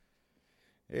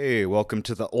Hey, welcome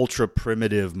to the ultra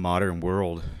primitive modern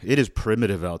world. It is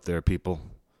primitive out there, people.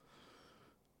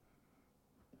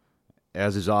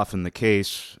 As is often the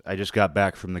case, I just got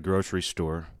back from the grocery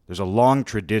store. There's a long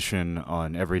tradition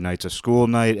on every night's a school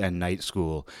night and night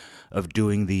school of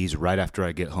doing these right after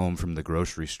I get home from the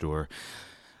grocery store.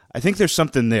 I think there's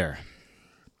something there.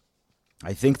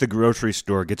 I think the grocery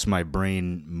store gets my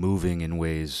brain moving in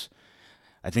ways.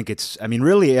 I feel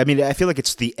like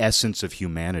it's the essence of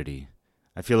humanity.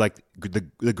 I feel like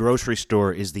the grocery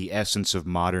store is the essence of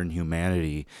modern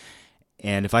humanity.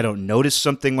 And if I don't notice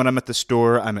something when I'm at the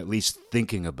store, I'm at least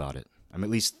thinking about it. I'm at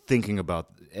least thinking about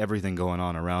everything going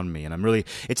on around me. And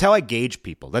it's how I gauge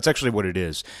people. That's actually what it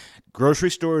is. Grocery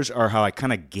stores are how I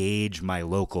kind of gauge my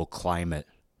local climate.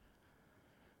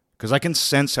 Because I can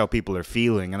sense how people are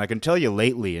feeling. And I can tell you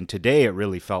lately, and today it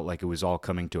really felt like it was all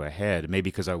coming to a head. Maybe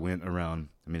because I went around,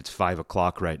 it's 5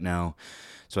 o'clock right now.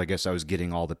 So I guess I was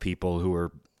getting all the people who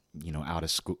were, out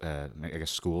of school. I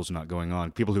guess school's not going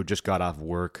on. People who just got off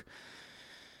work.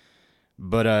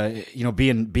 But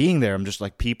being there, I'm just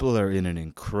like, people are in an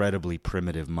incredibly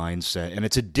primitive mindset, and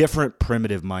it's a different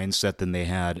primitive mindset than they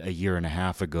had a year and a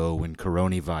half ago when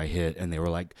coronavirus hit, and they were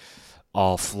like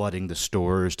all flooding the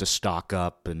stores to stock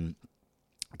up. And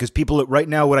because people right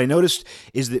now, what I noticed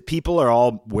is that people are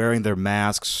all wearing their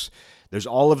masks. There's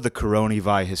all of the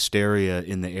coronavirus hysteria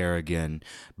in the air again,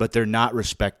 but they're not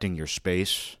respecting your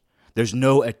space. There's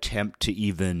no attempt to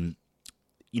even,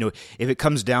 if it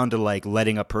comes down to like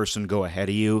letting a person go ahead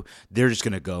of you, they're just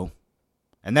going to go.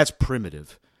 And that's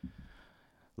primitive.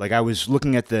 Like I was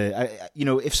looking at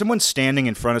if someone's standing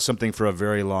in front of something for a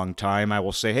very long time, I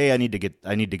will say, hey, I need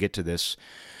to get to this.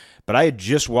 But I had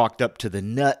just walked up to the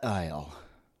nut aisle.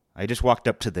 I just walked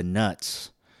up to the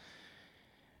nuts.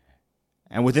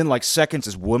 And within like seconds,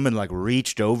 this woman like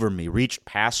reached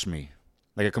past me,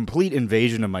 like a complete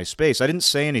invasion of my space. I didn't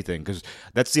say anything because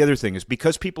that's the other thing is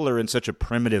because people are in such a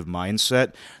primitive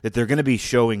mindset that they're going to be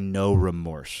showing no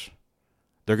remorse.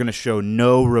 They're going to show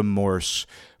no remorse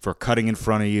for cutting in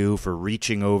front of you, for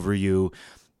reaching over you.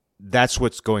 That's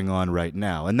what's going on right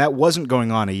now. And that wasn't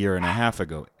going on a year and a half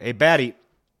ago. Hey, Batty,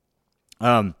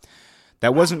 that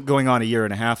wasn't going on a year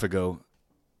and a half ago.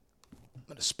 I'm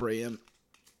going to spray him.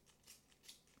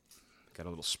 Got a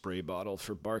little spray bottle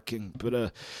for barking.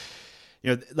 But,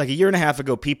 like a year and a half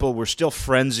ago, people were still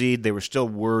frenzied. They were still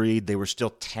worried. They were still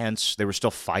tense. They were still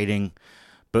fighting.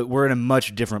 But we're in a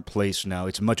much different place now.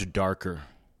 It's much darker.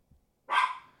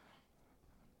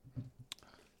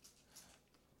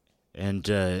 And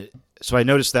so I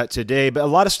noticed that today. But a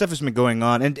lot of stuff has been going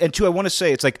on. And too, I want to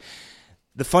say, it's like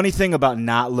the funny thing about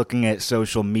not looking at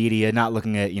social media, not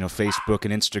looking at, Facebook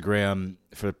and Instagram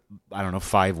for,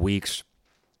 5 weeks,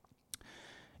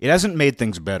 it hasn't made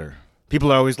things better.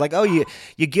 People are always like, oh,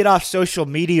 you get off social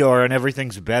media and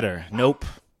everything's better. Nope.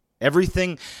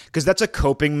 Everything, because that's a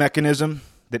coping mechanism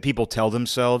that people tell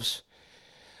themselves.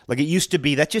 Like it used to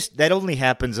be, that only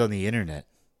happens on the internet.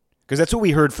 Because that's what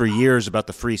we heard for years about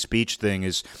the free speech thing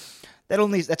is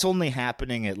that's only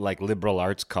happening at like liberal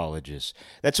arts colleges.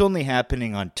 That's only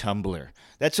happening on Tumblr.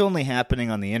 That's only happening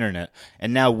on the internet.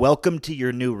 And now welcome to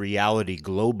your new reality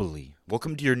globally.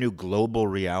 Welcome to your new global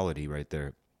reality right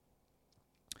there.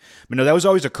 But no, that was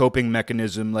always a coping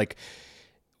mechanism, like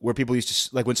where people used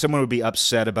to, like when someone would be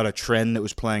upset about a trend that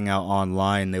was playing out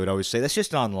online, they would always say, that's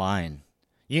just online.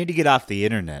 You need to get off the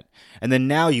internet. And then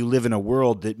now you live in a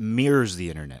world that mirrors the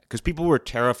internet because people were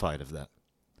terrified of that.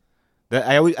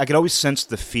 I could always sense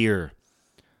the fear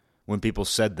when people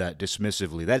said that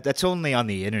dismissively. That's only on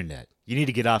the internet. You need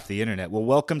to get off the internet. Well,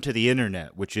 welcome to the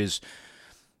internet, which is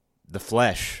the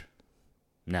flesh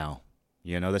now.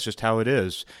 That's just how it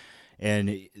is.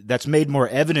 And that's made more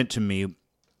evident to me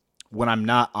when I'm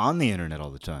not on the internet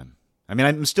all the time.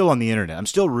 I'm still on the internet. I'm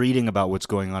still reading about what's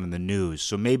going on in the news.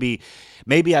 So maybe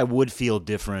I would feel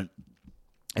different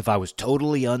if I was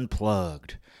totally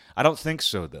unplugged. I don't think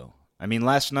so, though.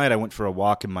 Last night I went for a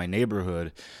walk in my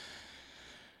neighborhood,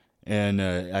 and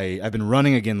I've been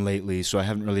running again lately, so I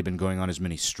haven't really been going on as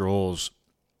many strolls.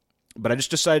 But I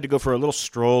just decided to go for a little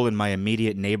stroll in my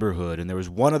immediate neighborhood, and there was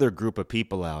one other group of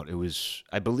people out.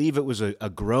 I believe it was a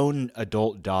grown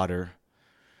adult daughter.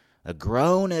 A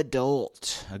grown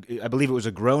adult. I believe it was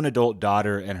a grown adult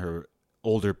daughter and her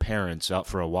older parents out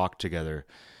for a walk together.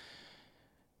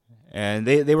 And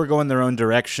they were going their own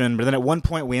direction, but then at one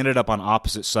point we ended up on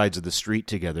opposite sides of the street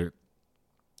together,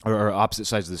 or opposite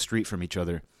sides of the street from each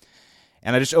other.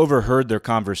 And I just overheard their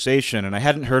conversation, and I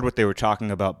hadn't heard what they were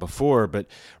talking about before, but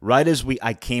right as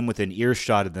I came within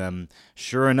earshot of them,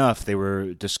 sure enough, they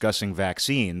were discussing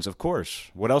vaccines, of course.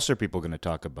 What else are people going to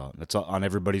talk about? That's on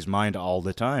everybody's mind all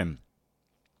the time.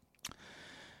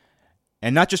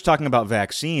 And not just talking about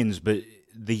vaccines, but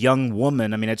the young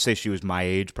woman, I mean, I'd say she was my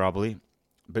age probably,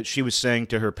 but she was saying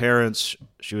to her parents,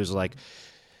 she was like,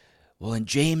 well, and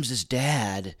James's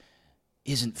dad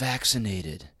isn't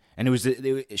vaccinated. And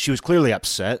she was clearly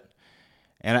upset.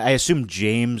 And I assume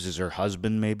James is her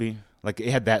husband, maybe. Like, it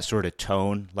had that sort of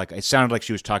tone. Like, it sounded like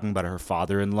she was talking about her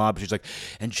father-in-law. But she's like,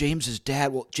 and James's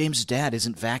dad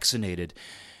isn't vaccinated.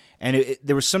 And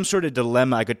there was some sort of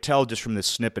dilemma. I could tell just from this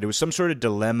snippet. It was some sort of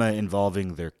dilemma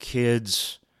involving their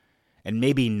kids. And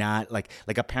maybe not, like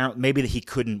apparently, maybe that he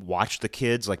couldn't watch the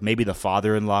kids. Like, maybe the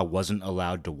father-in-law wasn't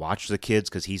allowed to watch the kids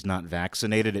because he's not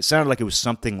vaccinated. It sounded like it was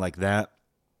something like that.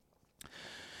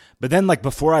 But then, like,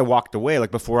 before I walked away,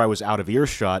 like, before I was out of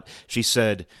earshot, she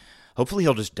said, hopefully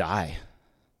he'll just die.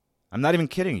 I'm not even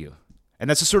kidding you. And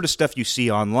that's the sort of stuff you see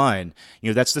online.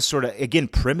 You know, that's the sort of, again,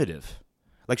 primitive.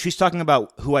 Like, she's talking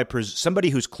about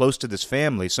somebody who's close to this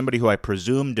family, somebody who I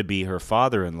presume to be her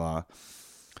father-in-law.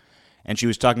 And she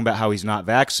was talking about how he's not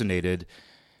vaccinated,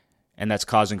 and that's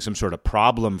causing some sort of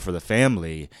problem for the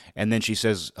family. And then she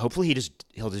says, hopefully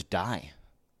he'll just die.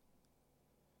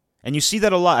 And you see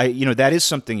that a lot. You know, that is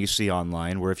something you see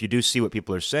online, where if you do see what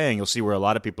people are saying, you'll see where a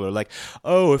lot of people are like,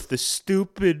 oh, if the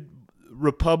stupid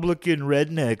Republican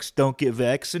rednecks don't get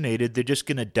vaccinated, they're just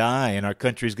going to die and our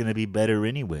country's going to be better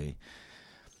anyway.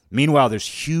 Meanwhile,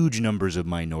 there's huge numbers of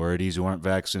minorities who aren't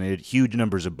vaccinated, huge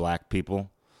numbers of black people.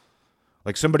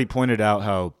 Like, somebody pointed out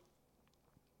how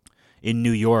in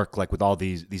New York, like with all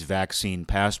these vaccine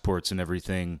passports and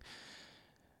everything,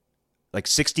 like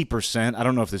 60%, I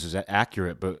don't know if this is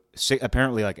accurate, but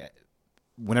apparently, like,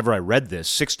 whenever I read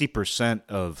this, 60%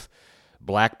 of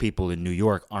black people in New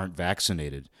York aren't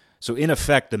vaccinated. So in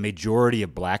effect, the majority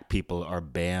of black people are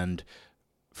banned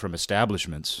from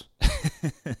establishments.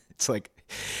 It's like,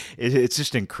 it's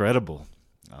just incredible.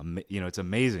 You know, it's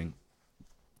amazing.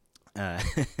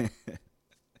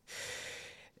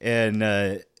 And,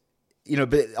 you know,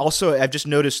 but also I've just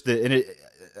noticed that,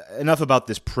 enough about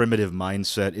this primitive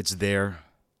mindset. It's there.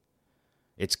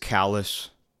 It's callous.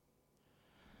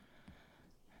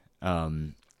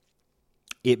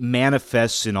 It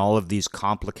manifests in all of these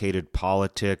complicated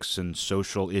politics and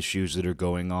social issues that are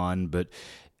going on. But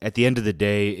at the end of the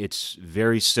day, it's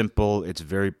very simple. It's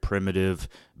very primitive.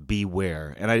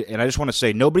 Beware. And I just want to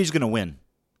say, nobody's going to win.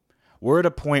 We're at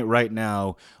a point right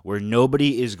now where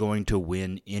nobody is going to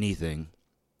win anything.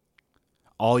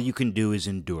 All you can do is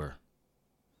endure.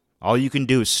 All you can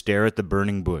do is stare at the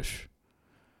burning bush.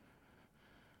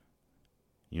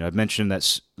 You know, I've mentioned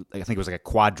that, I think it was like a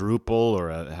quadruple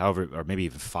or maybe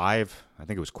even 5. I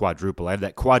think it was quadruple. I had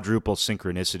that quadruple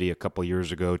synchronicity a couple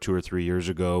years ago, 2 or 3 years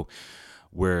ago,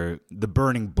 where the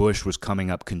burning bush was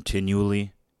coming up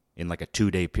continually in like a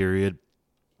 2-day period,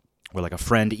 where like a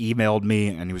friend emailed me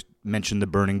and he mentioned the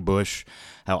burning bush,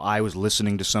 how I was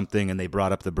listening to something and they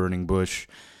brought up the burning bush,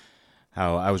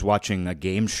 how I was watching a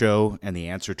game show and the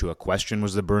answer to a question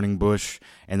was the burning bush,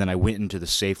 and then I went into the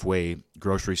Safeway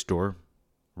grocery store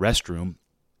restroom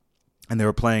and they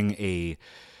were playing a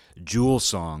Jewel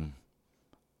song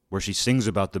where she sings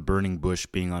about the burning bush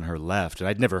being on her left. And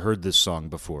I'd never heard this song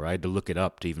before. I had to look it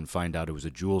up to even find out it was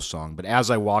a Jewel song. But as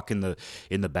I walk in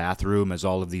the bathroom, as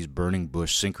all of these burning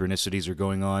bush synchronicities are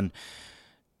going on,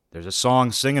 there's a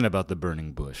song singing about the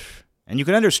burning bush. And you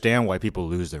can understand why people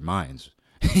lose their minds.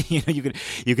 You know,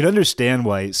 you can understand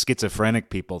why schizophrenic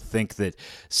people think that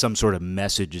some sort of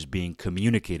message is being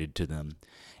communicated to them.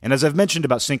 And as I've mentioned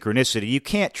about synchronicity, you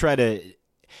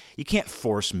can't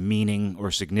force meaning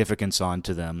or significance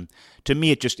onto them. To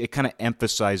me, it kind of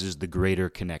emphasizes the greater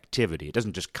connectivity. It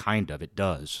doesn't just it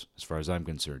does, as far as I'm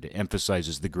concerned. It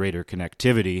emphasizes the greater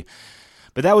connectivity.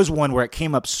 But that was one where it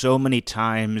came up so many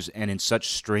times and in such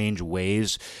strange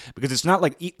ways, because it's not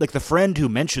like the friend who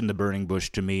mentioned the burning bush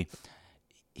to me,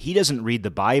 he doesn't read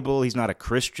the Bible, he's not a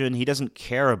Christian, he doesn't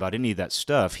care about any of that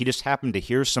stuff. He just happened to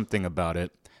hear something about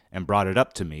it and brought it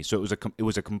up to me. So it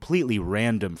was a completely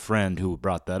random friend who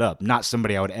brought that up, not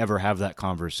somebody I would ever have that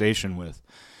conversation with.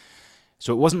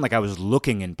 So it wasn't like I was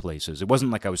looking in places. It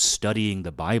wasn't like I was studying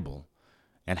the Bible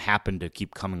and happened to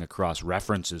keep coming across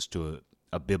references to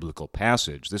a biblical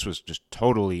passage. This was just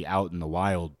totally out in the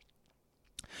wild.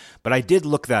 But I did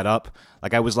look that up.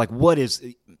 Like, I was like,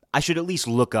 I should at least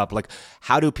look up, like,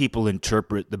 how do people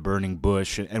interpret the burning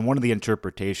bush? And one of the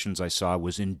interpretations I saw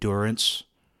was endurance.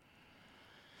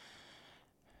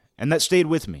 And that stayed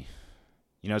with me.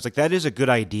 You know, it's like, that is a good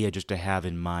idea just to have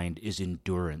in mind, is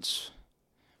endurance.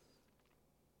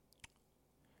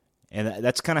 And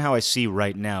that's kind of how I see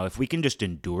right now. If we can just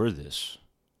endure this,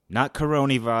 not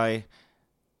coronavirus,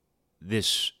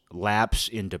 this lapse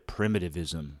into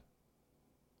primitivism,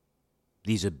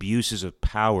 these abuses of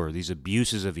power, these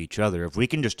abuses of each other, if we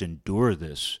can just endure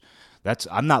this,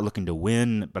 I'm not looking to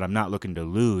win, but I'm not looking to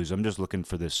lose. I'm just looking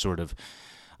for this sort of,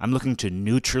 I'm looking to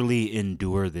neutrally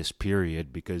endure this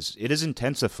period because it is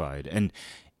intensified. And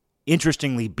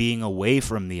interestingly, being away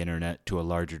from the internet to a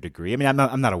larger degree. I mean,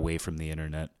 I'm not away from the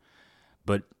internet,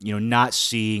 but not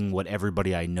seeing what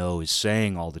everybody I know is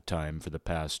saying all the time for the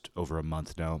past over a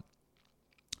month now.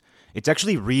 It's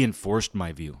actually reinforced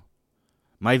my view.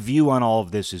 My view on all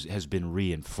of this has been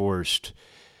reinforced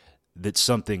that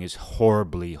something is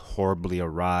horribly, horribly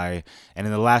awry. And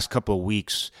in the last couple of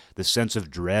weeks, the sense of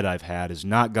dread I've had has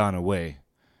not gone away.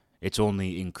 It's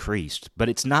only increased. But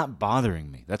it's not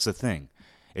bothering me. That's the thing.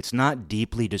 It's not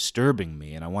deeply disturbing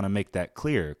me, and I want to make that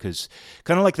clear, because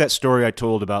kind of like that story I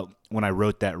told about when I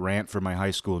wrote that rant for my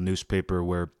high school newspaper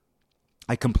where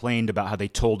I complained about how they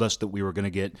told us that we were going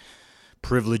to get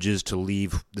privileges to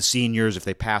leave. The seniors, if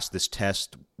they passed this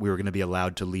test, we were going to be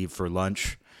allowed to leave for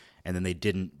lunch, and then they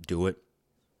didn't do it.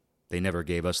 They never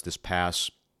gave us this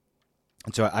pass.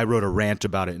 And so I wrote a rant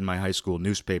about it in my high school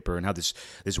newspaper and how this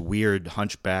weird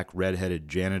hunchback redheaded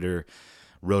janitor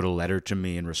wrote a letter to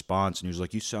me in response, and he was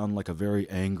like, "You sound like a very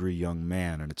angry young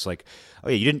man." And it's like, oh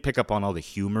yeah, you didn't pick up on all the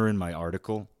humor in my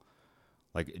article?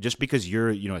 Like, just because you're,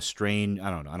 a strange,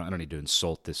 I don't need to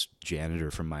insult this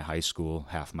janitor from my high school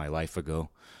half my life ago.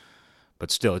 But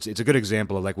still, it's a good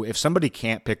example of, like, if somebody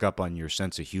can't pick up on your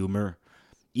sense of humor,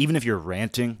 even if you're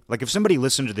ranting, like if somebody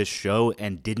listened to this show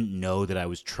and didn't know that I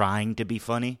was trying to be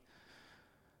funny,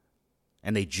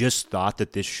 and they just thought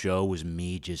that this show was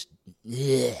me just,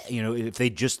 if they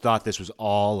just thought this was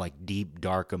all like deep,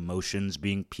 dark emotions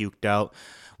being puked out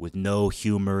with no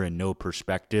humor and no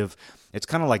perspective, it's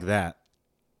kind of like that.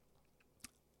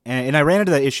 And I ran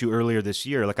into that issue earlier this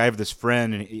year. Like, I have this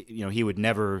friend, and he would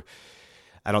never,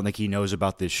 I don't think he knows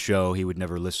about this show. He would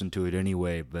never listen to it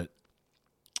anyway, but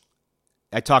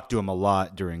I talked to him a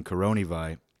lot during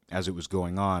Coronavirus as it was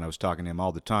going on. I was talking to him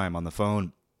all the time on the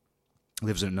phone.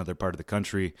 Lives in another part of the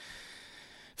country.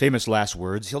 Famous last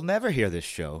words, he'll never hear this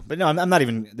show. But no, I'm not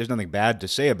even, there's nothing bad to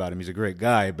say about him. He's a great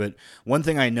guy. But one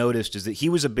thing I noticed is that he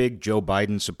was a big Joe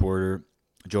Biden supporter,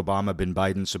 Joe Obama bin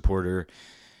Biden supporter.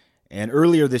 And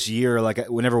earlier this year, like,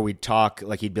 whenever we'd talk,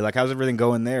 like, he'd be like, "How's everything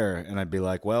going there?" And I'd be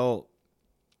like, "Well,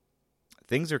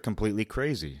 things are completely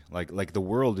crazy. Like the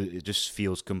world, it just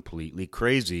feels completely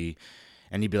crazy."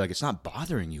 And he'd be like, "It's not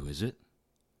bothering you, is it?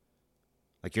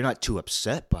 Like, you're not too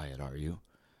upset by it, are you?"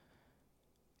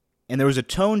 And there was a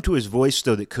tone to his voice,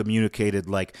 though, that communicated,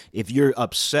 like, if you're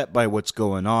upset by what's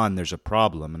going on, there's a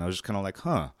problem. And I was just kind of like,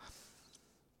 huh.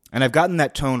 And I've gotten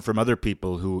that tone from other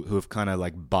people who have kind of,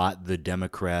 like, bought the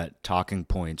Democrat talking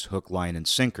points, hook, line, and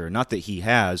sinker. Not that he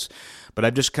has, but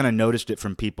I've just kind of noticed it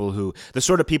from people the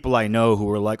sort of people I know who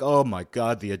are like, "Oh my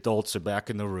God, the adults are back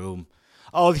in the room.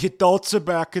 Oh, the adults are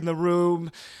back in the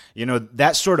room."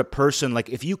 That sort of person, like,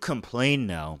 if you complain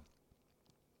now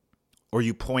or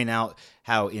you point out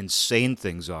how insane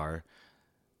things are,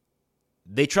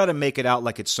 they try to make it out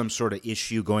like it's some sort of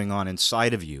issue going on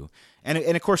inside of you. And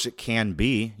of course it can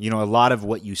be. A lot of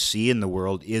what you see in the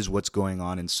world is what's going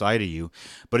on inside of you.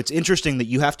 But it's interesting that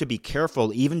you have to be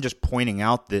careful, even just pointing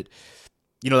out that,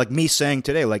 like me saying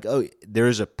today, like, oh, there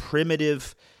is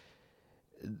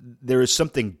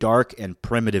something dark and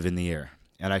primitive in the air.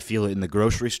 And I feel it in the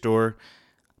grocery store.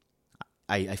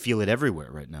 I feel it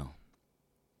everywhere right now.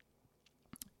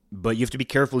 But you have to be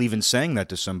careful even saying that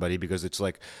to somebody, because it's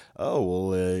like, "Oh,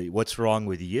 well, what's wrong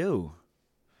with you?"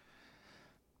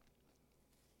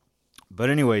 But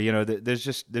anyway,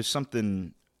 there's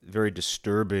something very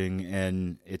disturbing,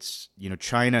 and it's,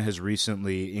 China has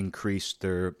recently increased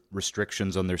their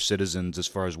restrictions on their citizens as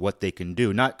far as what they can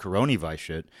do. Not coronavirus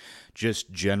shit,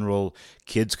 just general.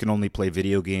 Kids can only play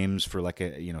video games for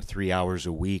 3 hours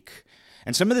a week.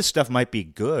 And some of this stuff might be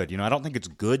good. I don't think it's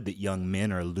good that young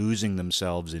men are losing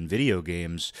themselves in video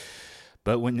games.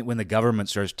 But when the government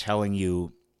starts telling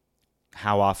you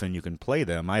how often you can play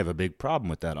them, I have a big problem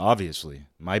with that, obviously.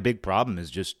 My big problem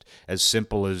is just as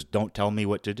simple as don't tell me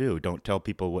what to do. Don't tell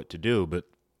people what to do. But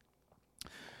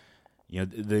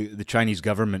the Chinese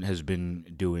government has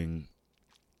been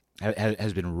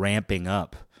ramping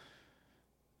up.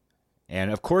 And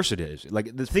of course it is.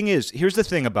 Like, the thing is, here's the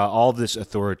thing about all this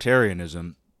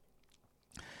authoritarianism,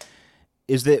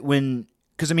 is that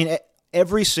because I mean,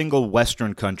 every single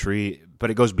Western country, but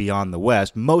it goes beyond the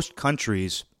West, most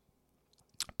countries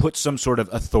put some sort of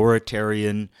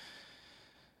authoritarian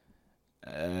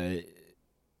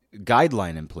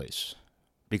guideline in place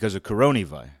because of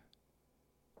coronavirus.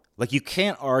 Like, you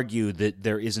can't argue that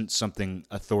there isn't something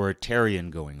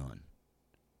authoritarian going on.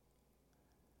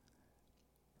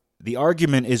 The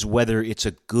argument is whether it's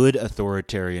a good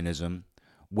authoritarianism,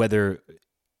 whether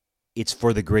it's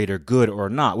for the greater good or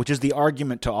not, which is the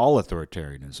argument to all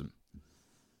authoritarianism.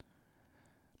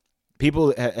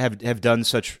 People have done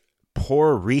such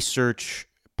poor research,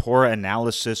 poor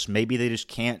analysis. Maybe they just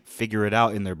can't figure it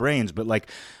out in their brains. But like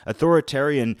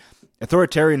authoritarianism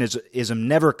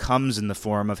never comes in the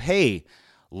form of, hey,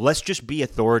 let's just be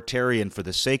authoritarian for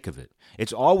the sake of it.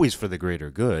 It's always for the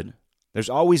greater good. There's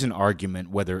always an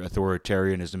argument whether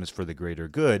authoritarianism is for the greater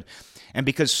good. And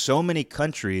because so many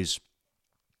countries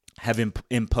have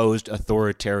imposed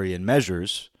authoritarian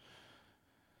measures,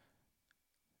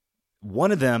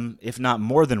 one of them, if not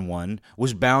more than one,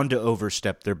 was bound to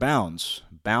overstep their bounds.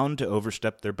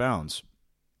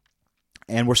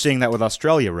 And we're seeing that with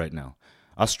Australia right now.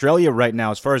 Australia right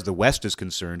now, as far as the West is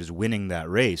concerned, is winning that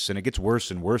race, and it gets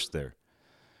worse and worse there.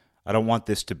 I don't want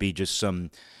this to be just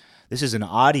this is an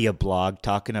audio blog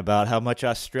talking about how much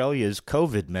Australia's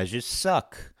COVID measures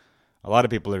suck. A lot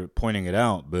of people are pointing it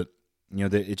out, but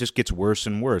it just gets worse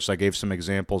and worse. I gave some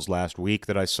examples last week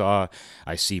that I saw.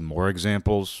 I see more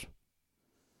examples.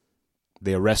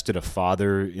 They arrested a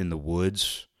father in the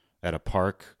woods at a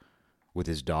park with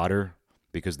his daughter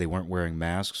because they weren't wearing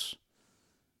masks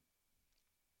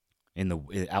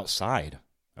outside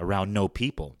around no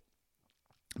people.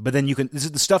 But then this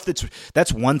is the stuff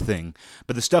that's one thing,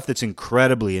 but the stuff that's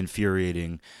incredibly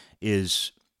infuriating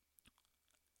is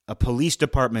a police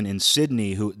department in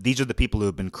Sydney these are the people who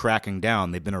have been cracking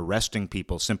down. They've been arresting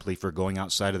people simply for going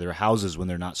outside of their houses when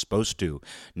they're not supposed to,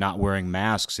 not wearing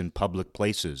masks in public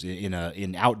places,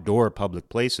 in outdoor public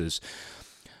places.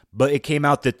 But it came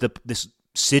out that this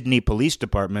Sydney Police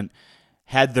Department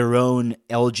had their own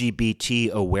LGBT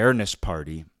awareness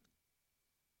party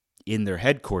in their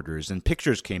headquarters, and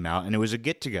pictures came out, and it was a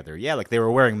get-together. Yeah, like they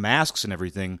were wearing masks and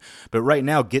everything, but right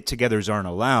now get-togethers aren't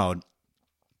allowed.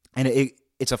 And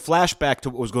it's a flashback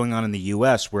to what was going on in the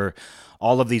U.S., where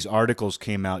all of these articles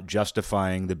came out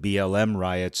justifying the BLM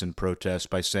riots and protests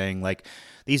by saying, like,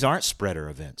 these aren't spreader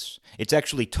events. It's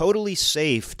actually totally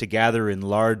safe to gather in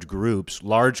large groups,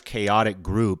 large chaotic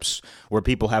groups, where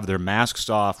people have their masks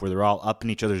off, where they're all up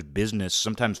in each other's business,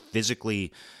 sometimes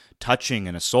physically touching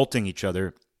and assaulting each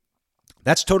other.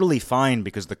 That's totally fine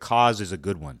because the cause is a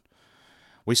good one.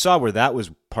 We saw where that was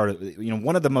part of,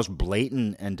 one of the most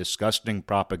blatant and disgusting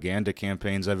propaganda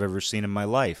campaigns I've ever seen in my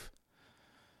life.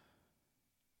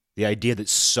 The idea that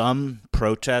some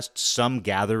protests, some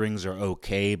gatherings are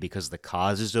okay because the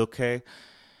cause is okay.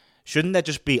 Shouldn't that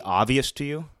just be obvious to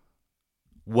you,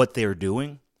 what they're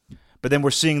doing? But then we're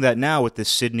seeing that now with this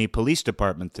Sydney Police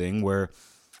Department thing, where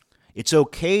it's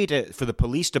okay for the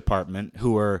police department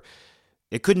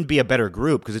it couldn't be a better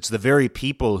group because it's the very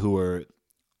people who are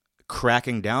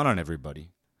cracking down on everybody.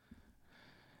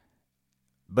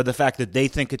 But the fact that they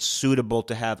think it's suitable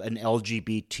to have an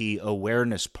LGBT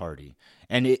awareness party.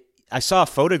 And I saw a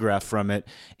photograph from it.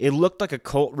 It looked like a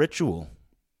cult ritual.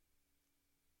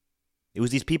 It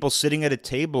was these people sitting at a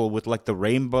table with like the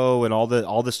rainbow and all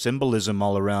the symbolism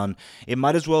all around. It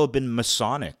might as well have been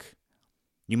Masonic.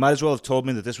 You might as well have told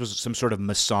me that this was some sort of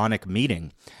Masonic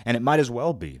meeting. And it might as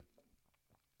well be.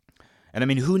 And I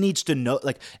mean, who needs to know,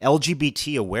 like,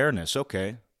 LGBT awareness?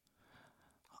 Okay.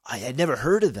 I had never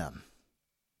heard of them.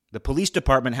 The police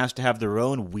department has to have their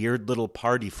own weird little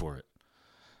party for it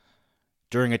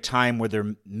during a time where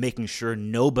they're making sure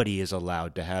nobody is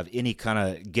allowed to have any kind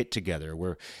of get-together,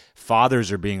 where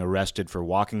fathers are being arrested for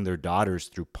walking their daughters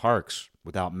through parks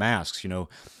without masks.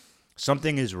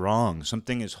 Something is wrong.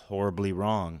 Something is horribly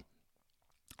wrong.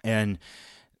 And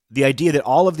the idea that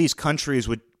all of these countries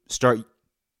would start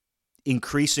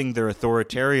increasing their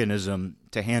authoritarianism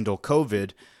to handle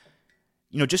COVID,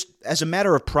 just as a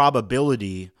matter of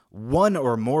probability, one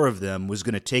or more of them was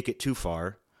going to take it too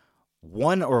far.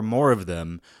 One or more of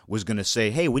them was going to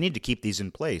say, hey, we need to keep these in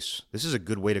place. This is a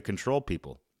good way to control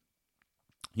people.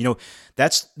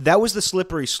 That was the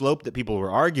slippery slope that people were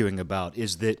arguing about,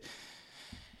 is that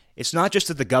it's not just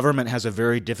that the government has a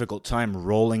very difficult time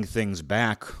rolling things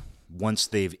back once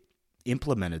they've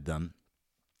implemented them,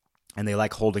 and they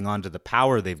like holding on to the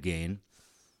power they've gained.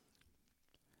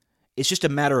 It's just a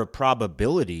matter of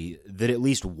probability that at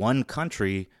least one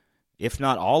country, if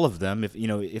not all of them,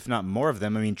 if not more of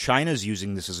them, I mean, China's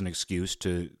using this as an excuse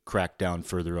to crack down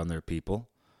further on their people.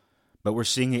 But we're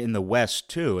seeing it in the West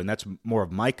too, and that's more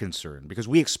of my concern, because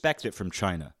we expect it from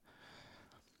China.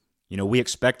 We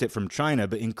expect it from China,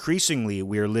 but increasingly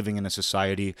we are living in a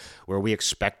society where we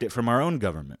expect it from our own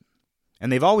government.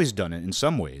 And they've always done it in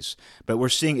some ways, but we're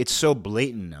seeing it's so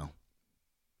blatant now.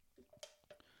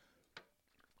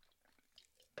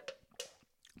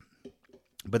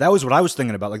 But that was what I was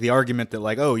thinking about, like the argument that,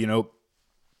 like, oh,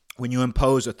 when you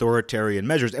impose authoritarian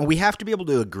measures, and we have to be able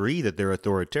to agree that they're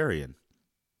authoritarian.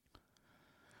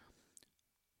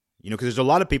 Because there's a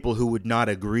lot of people who would not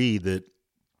agree that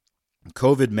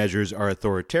COVID measures are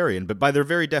authoritarian, but by their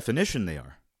very definition, they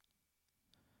are.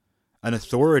 An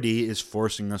authority is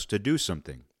forcing us to do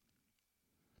something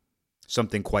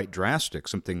quite drastic,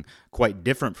 something quite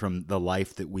different from the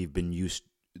life that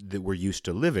we're used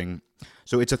to living.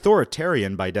 So it's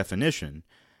authoritarian by definition,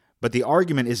 but the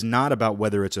argument is not about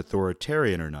whether it's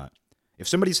authoritarian or not. If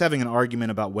somebody's having an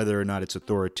argument about whether or not it's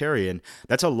authoritarian,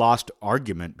 that's a lost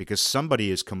argument because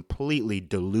somebody is completely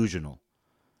delusional.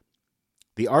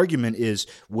 The argument is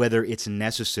whether it's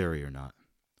necessary or not,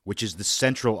 which is the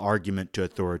central argument to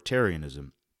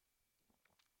authoritarianism.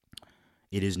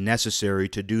 It is necessary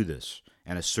to do this,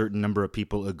 and a certain number of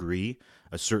people agree,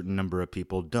 a certain number of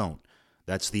people don't.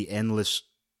 That's the endless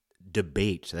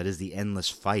debate, that is the endless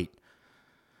fight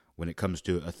when it comes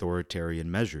to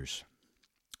authoritarian measures.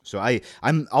 So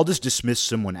I'll just dismiss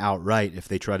someone outright if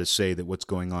they try to say that what's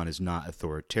going on is not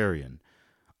authoritarian.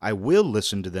 I will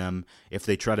listen to them if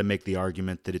they try to make the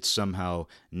argument that it's somehow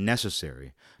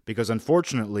necessary, because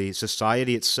unfortunately,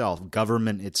 society itself,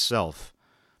 government itself,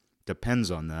 depends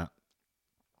on that.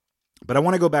 But I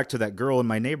want to go back to that girl in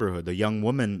my neighborhood, the young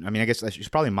woman. I mean, I guess she's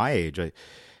probably my age.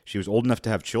 She was old enough to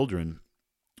have children,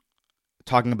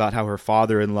 talking about how her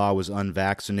father-in-law was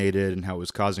unvaccinated and how it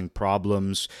was causing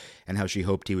problems and how she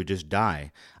hoped he would just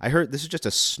die. I heard this is just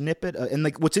a snippet. And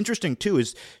like, what's interesting too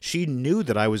is she knew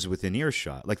that I was within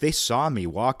earshot. Like, they saw me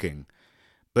walking,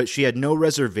 but she had no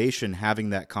reservation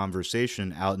having that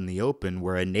conversation out in the open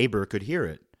where a neighbor could hear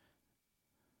it.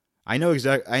 I know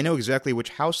exactly which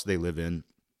house they live in.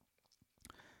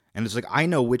 And it's like, I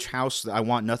know which house I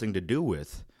want nothing to do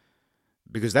with,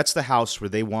 because that's the house where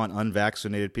they want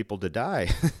unvaccinated people to die.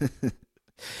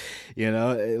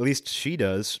 At least she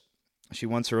does. She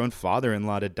wants her own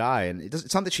father-in-law to die. And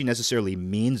it's not that she necessarily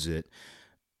means it,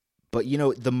 but,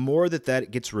 the more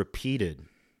that gets repeated,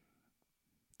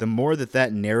 the more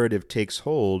that narrative takes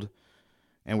hold,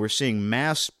 and we're seeing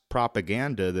mass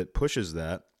propaganda that pushes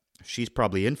that. She's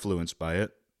probably influenced by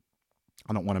it.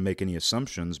 I don't want to make any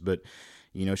assumptions, but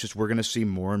it's just we're going to see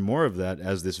more and more of that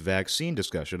as this vaccine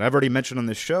discussion. I've already mentioned on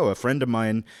this show, a friend of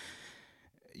mine,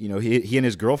 he and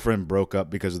his girlfriend broke up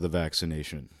because of the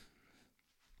vaccination.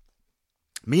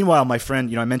 Meanwhile, my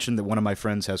friend, I mentioned that one of my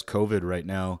friends has COVID right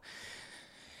now.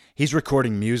 He's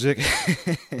recording music.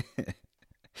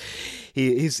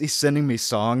 He's sending me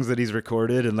songs that he's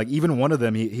recorded, and like even one of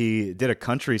them, he did a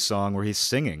country song where he's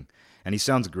singing, and he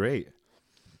sounds great.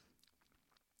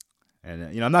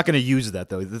 And, I'm not going to use that,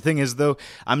 though. The thing is, though,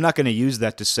 I'm not going to use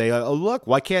that to say, oh, look,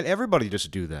 why can't everybody just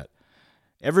do that?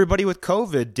 Everybody with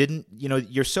COVID didn't,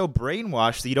 you're so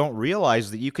brainwashed that you don't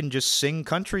realize that you can just sing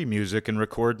country music and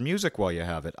record music while you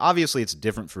have it. Obviously, it's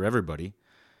different for everybody.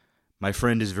 My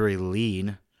friend is very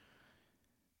lean.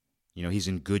 He's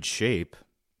in good shape.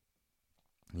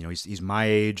 He's my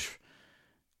age,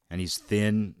 and he's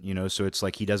thin, so it's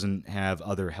like he doesn't have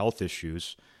other health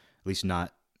issues, at least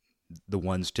not the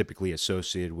ones typically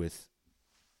associated with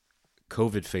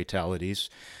COVID fatalities.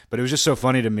 But it was just so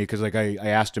funny to me because like I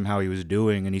asked him how he was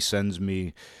doing, and he sends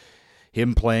me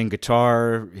him playing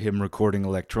guitar, him recording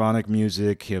electronic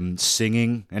music, him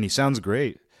singing, and he sounds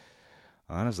great.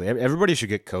 Honestly, everybody should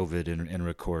get COVID and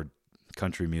record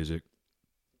country music.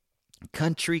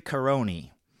 Country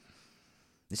Coroni.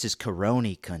 This is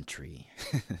Coroni country.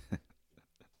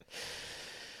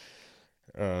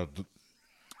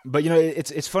 But,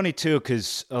 it's funny, too,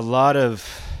 because a lot of...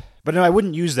 But no, I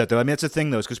wouldn't use that, though. I mean, that's the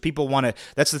thing, though, is because people want to...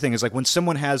 That's the thing, is like when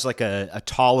someone has like a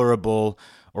tolerable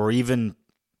or even,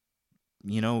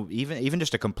 even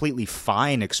just a completely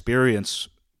fine experience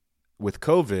with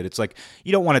COVID, it's like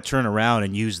you don't want to turn around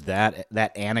and use that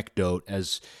anecdote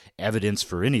as evidence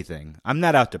for anything. I'm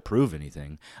not out to prove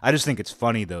anything. I just think it's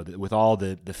funny, though, that with all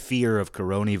the fear of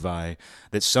coronavirus,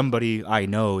 that somebody I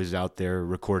know is out there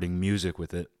recording music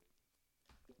with it.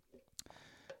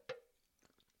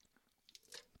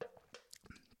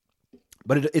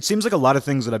 But it seems like a lot of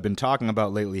things that I've been talking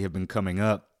about lately have been coming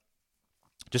up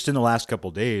just in the last couple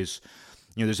of days.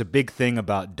 There's a big thing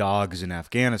about dogs in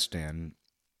Afghanistan.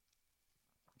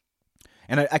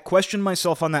 And I questioned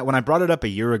myself on that when I brought it up a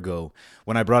year ago,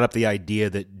 when I brought up the idea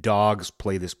that dogs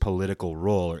play this political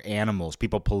role, or animals,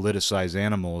 people politicize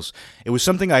animals. It was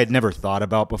something I had never thought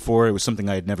about before. It was something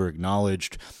I had never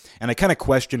acknowledged. And I kind of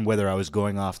questioned whether I was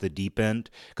going off the deep end,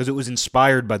 because it was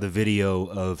inspired by the video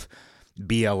of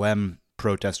BLM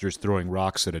protesters throwing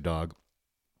rocks at a dog.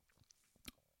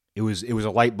 it was a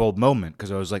light bulb moment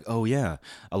because I was like, oh yeah,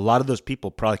 a lot of those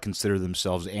people probably consider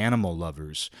themselves animal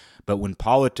lovers, but when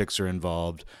politics are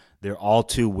involved, they're all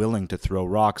too willing to throw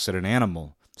rocks at an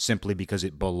animal simply because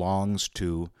it belongs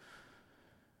to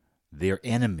their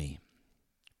enemy.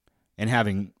 And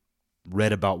having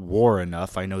read about war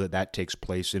enough, I know that that takes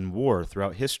place in war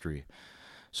throughout history.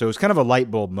 So it was kind of a light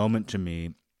bulb moment to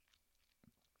me.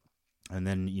 And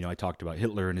then, I talked about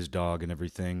Hitler and his dog and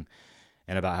everything,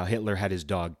 and about how Hitler had his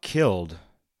dog killed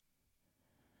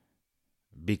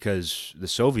because the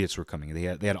Soviets were coming.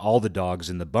 They had all the dogs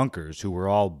in the bunkers who were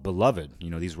all beloved.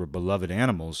 These were beloved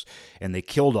animals, and they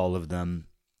killed all of them.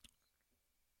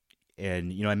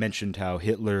 And, I mentioned how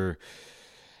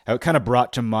how it kind of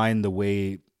brought to mind the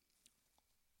way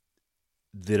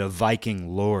that a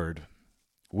Viking lord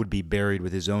would be buried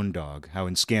with his own dog. How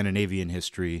in Scandinavian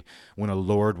history, when a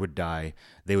lord would die,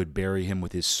 they would bury him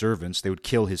with his servants. They would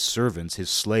kill his servants, his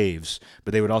slaves,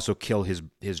 but they would also kill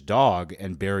his dog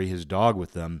and bury his dog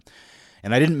with them.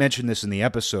 And I didn't mention this in the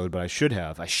episode, but I should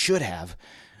have.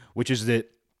 Which is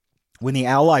that when the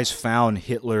Allies found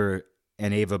Hitler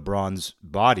and Eva Braun's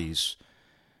bodies,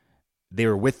 they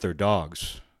were with their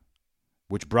dogs,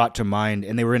 which brought to mind,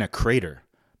 and they were in a crater.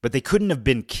 But they couldn't have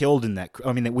been killed in that.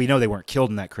 I mean, we know they weren't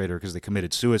killed in that crater because they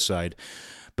committed suicide.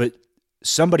 But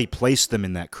somebody placed them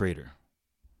in that crater.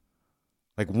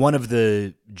 Like one of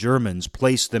the Germans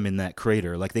placed them in that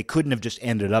crater. Like they couldn't have just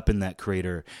ended up in that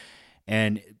crater.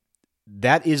 And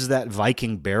that is that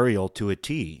Viking burial to a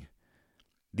T.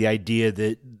 The idea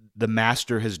that the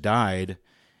master has died,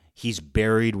 he's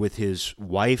buried with his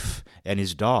wife and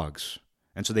his dogs.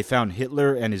 And so they found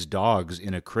Hitler and his dogs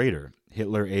in a crater.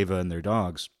 Hitler, Eva, and their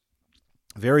dogs.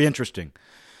 Very interesting.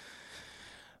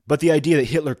 But the idea that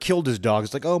Hitler killed his dogs,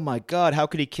 it's like, oh my God, how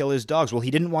could he kill his dogs? Well, he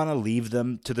didn't want to leave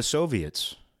them to the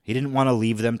Soviets. He didn't want to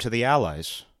leave them to the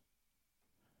Allies.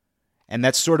 And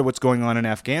that's sort of what's going on in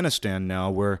Afghanistan now,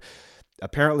 where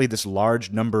apparently this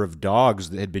large number of dogs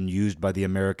that had been used by the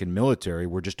American military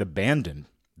were just abandoned.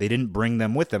 They didn't bring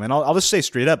them with them. And I'll just say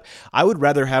straight up, I would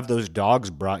rather have those dogs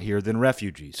brought here than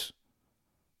refugees.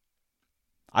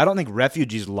 I don't think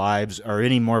refugees' lives are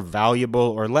any more valuable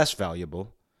or less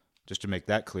valuable, just to make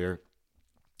that clear,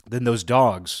 than those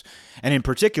dogs. And in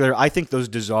particular, I think those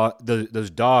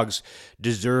dogs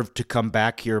deserve to come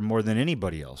back here more than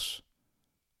anybody else.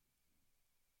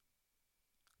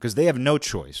 Because they have no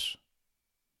choice.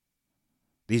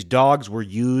 These dogs were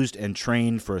used and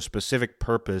trained for a specific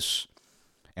purpose,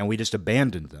 and we just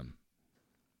abandoned them.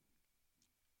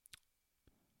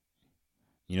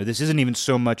 This isn't even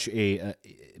so much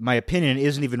my opinion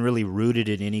isn't even really rooted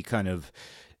in any kind of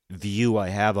view I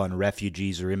have on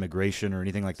refugees or immigration or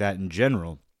anything like that in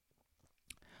general.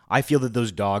 I feel that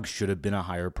those dogs should have been a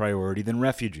higher priority than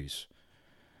refugees.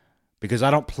 Because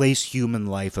I don't place human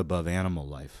life above animal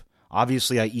life.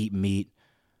 Obviously, I eat meat.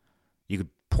 You could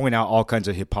point out all kinds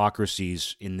of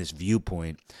hypocrisies in this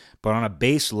viewpoint. But on a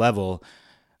base level,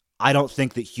 I don't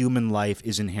think that human life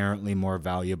is inherently more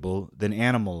valuable than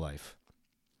animal life.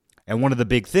 And one of the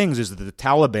big things is that the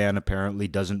Taliban apparently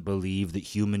doesn't believe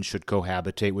that humans should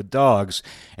cohabitate with dogs,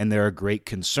 and there are great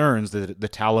concerns that the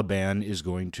Taliban is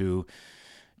going to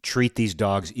treat these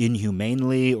dogs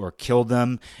inhumanely or kill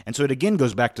them. And so it again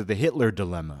goes back to the Hitler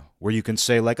dilemma, where you can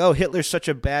say like, oh, Hitler's such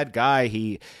a bad guy,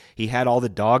 he had all the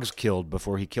dogs killed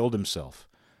before he killed himself.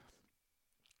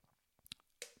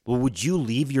 Well, would you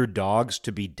leave your dogs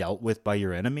to be dealt with by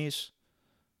your enemies?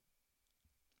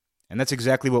 And that's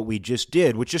exactly what we just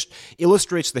did, which just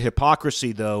illustrates the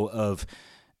hypocrisy, though, of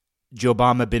Joe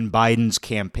bin Biden's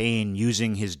campaign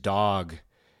using his dog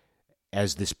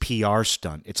as this PR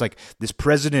stunt. It's like this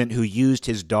president who used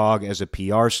his dog as a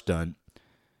PR stunt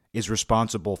is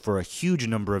responsible for a huge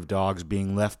number of dogs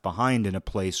being left behind in a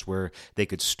place where they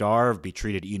could starve, be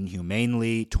treated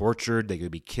inhumanely, tortured, they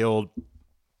could be killed.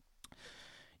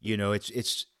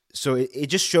 So it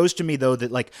just shows to me, though,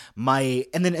 that like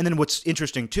and then what's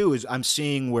interesting too is I'm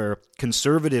seeing where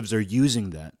conservatives are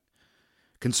using that.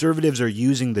 Conservatives are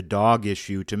using the dog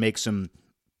issue to make some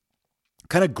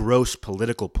kind of gross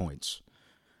political points.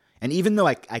 And even though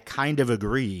I kind of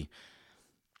agree,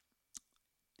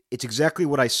 it's exactly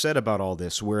what I said about all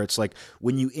this, where it's like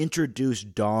when you introduce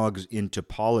dogs into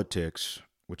politics,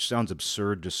 which sounds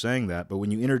absurd just saying that, but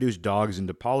when you introduce dogs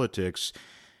into politics,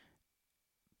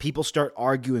 people start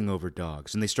arguing over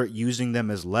dogs, and they start using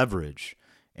them as leverage.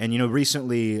 And,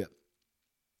 recently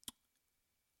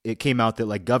it came out that,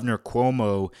 like, Governor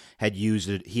Cuomo had used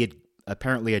it. He had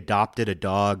apparently adopted a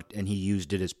dog, and he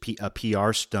used it as a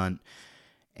PR stunt.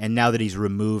 And now that he's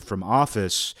removed from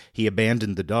office, he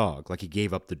abandoned the dog. Like, he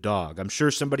gave up the dog. I'm sure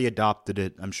somebody adopted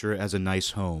it. I'm sure it has a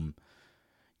nice home.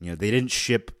 They didn't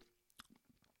ship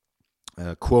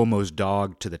Cuomo's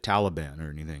dog to the Taliban or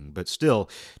anything, but still,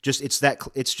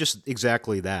 it's just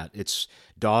exactly that. It's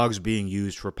dogs being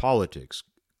used for politics.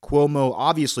 Cuomo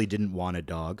obviously didn't want a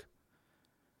dog.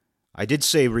 I did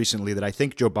say recently that I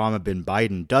think Joe Obama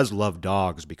Biden does love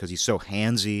dogs because he's so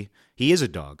handsy. He is a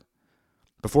dog.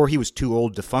 Before he was too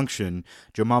old to function,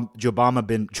 Joe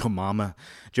Obama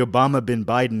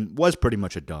Biden was pretty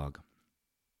much a dog.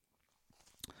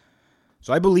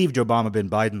 So I believe Joe Obama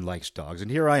Biden likes dogs, and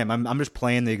here I am. I'm just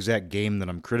playing the exact game that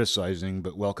I'm criticizing,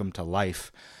 but welcome to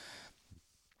life.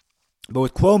 But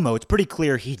with Cuomo, it's pretty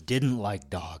clear he didn't like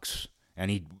dogs,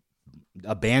 and he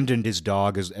abandoned his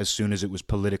dog as soon as it was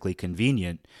politically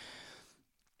convenient.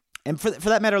 And for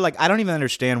that matter, I don't even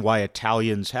understand why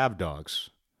Italians have dogs.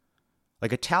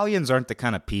 Italians aren't the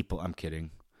kind of people. I'm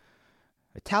kidding.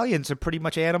 Italians are pretty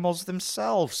much animals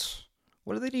themselves.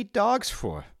 What do they need dogs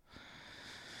for?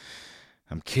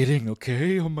 I'm kidding,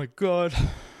 okay? Oh my god.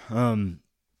 But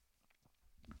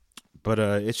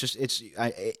I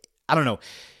don't know.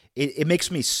 It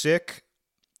makes me sick.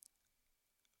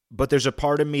 But there's a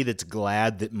part of me that's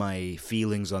glad that my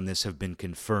feelings on this have been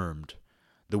confirmed.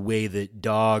 The way that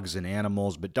dogs and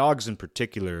animals, but dogs in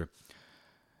particular,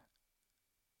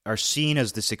 are seen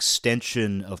as this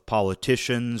extension of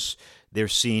politicians. They're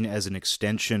seen as an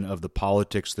extension of the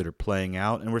politics that are playing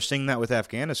out. And we're seeing that with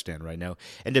Afghanistan right now.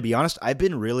 And to be honest, I've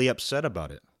been really upset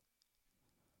about it.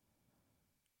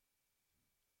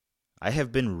 I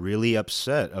have been really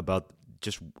upset about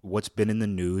just what's been in the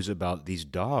news about these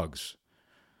dogs.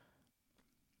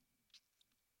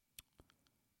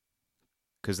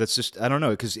 Because that's just, I don't know,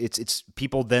 because it's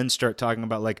people then start talking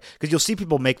about because you'll see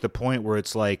people make the point where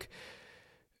it's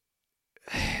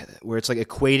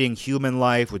equating human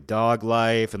life with dog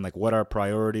life and what our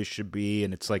priorities should be.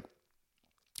 And it's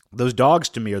those dogs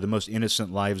to me are the most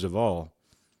innocent lives of all.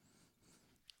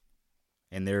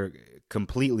 And they're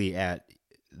completely at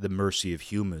the mercy of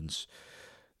humans,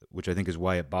 which I think is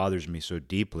why it bothers me so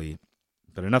deeply.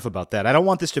 But enough about that. I don't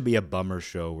want this to be a bummer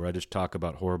show where I just talk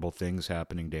about horrible things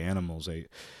happening to animals. I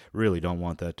really don't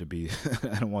want that to be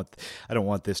I don't want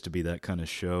this to be that kind of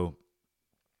show.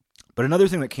 But another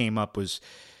thing that came up was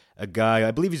a guy,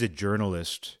 I believe he's a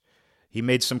journalist. He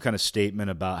made some kind of statement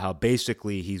about how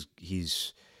basically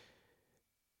he's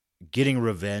getting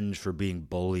revenge for being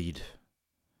bullied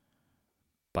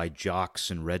by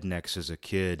jocks and rednecks as a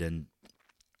kid, and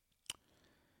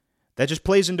that just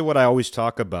plays into what I always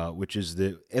talk about, which is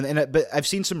but I've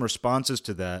seen some responses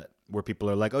to that where people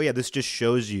are like, oh yeah, this just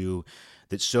shows you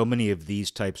that so many of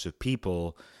these types of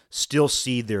people still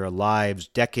see their lives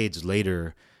decades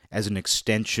later as an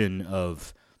extension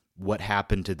of what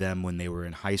happened to them when they were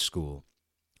in high school.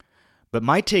 But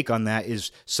my take on that is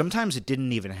sometimes it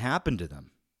didn't even happen to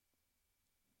them.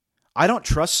 I don't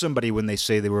trust somebody when they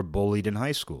say they were bullied in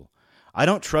high school. I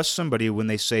don't trust somebody when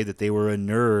they say that they were a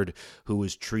nerd who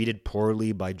was treated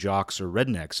poorly by jocks or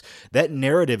rednecks. That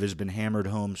narrative has been hammered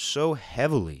home so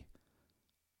heavily.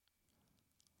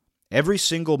 Every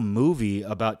single movie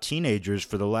about teenagers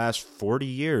for the last 40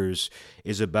 years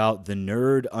is about the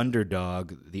nerd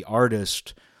underdog, the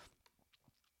artist,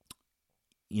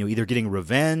 either getting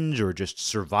revenge or just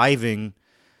surviving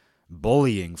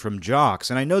bullying from jocks.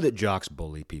 And I know that jocks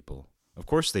bully people. Of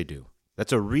course they do.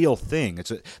 That's a real thing.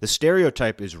 The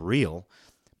stereotype is real,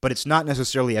 but it's not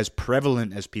necessarily as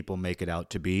prevalent as people make it out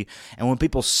to be. And when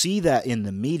people see that in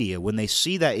the media, when they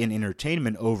see that in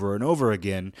entertainment over and over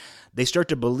again, they start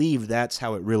to believe that's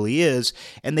how it really is,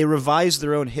 and they revise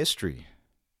their own history.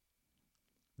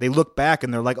 They look back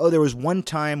and they're like, oh, there was one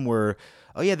time where,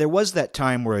 oh yeah, there was that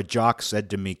time where a jock said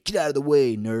to me, get out of the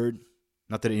way, nerd.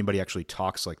 Not that anybody actually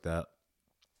talks like that.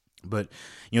 But,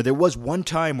 there was one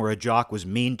time where a jock was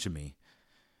mean to me.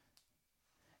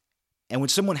 And when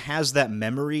someone has that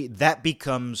memory, that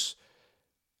becomes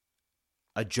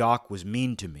a jock was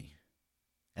mean to me.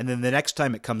 And then the next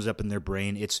time it comes up in their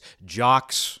brain, it's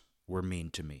jocks were mean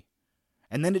to me.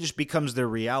 And then it just becomes their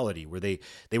reality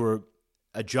where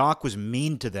a jock was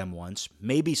mean to them once,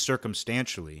 maybe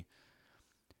circumstantially,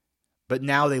 but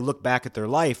now they look back at their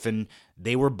life and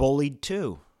they were bullied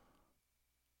too.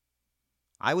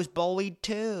 I was bullied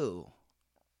too.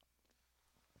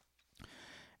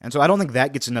 And so I don't think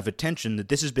that gets enough attention, that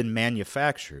this has been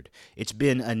manufactured. It's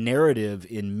been a narrative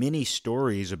in many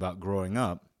stories about growing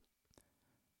up.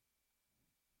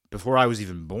 Before I was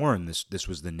even born, this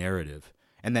was the narrative.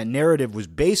 And that narrative was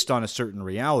based on a certain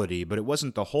reality, but it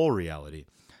wasn't the whole reality.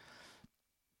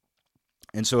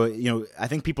 And so, I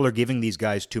think people are giving these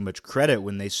guys too much credit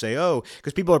when they say, oh,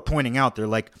 because people are pointing out, they're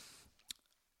like,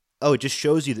 oh, it just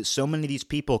shows you that so many of these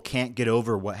people can't get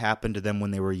over what happened to them when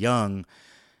they were young.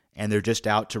 and they're just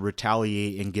out to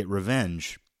retaliate and get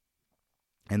revenge.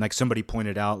 And like somebody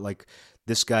pointed out, like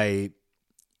this guy,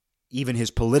 even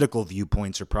his political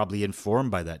viewpoints are probably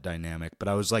informed by that dynamic. But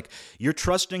I was like, you're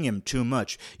trusting him too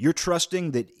much. You're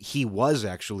trusting that he was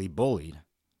actually bullied.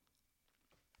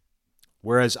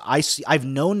 Whereas I've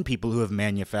known people who have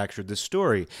manufactured this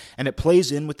story, and it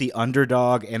plays in with the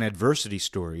underdog and adversity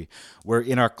story, where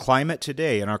in our climate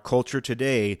today, in our culture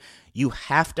today, you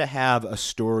have to have a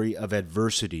story of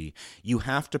adversity. You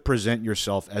have to present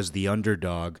yourself as the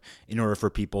underdog in order for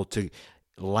people to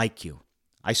like you.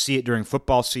 I see it during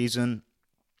football season,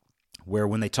 where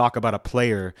when they talk about a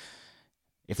player,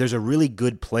 if there's a really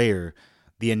good player,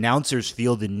 the announcers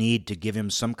feel the need to give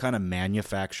him some kind of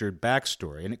manufactured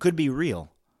backstory. And it could be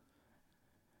real.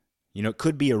 You know, it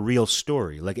could be a real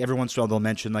story. Like every once in a while they'll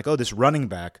mention, like, oh, this running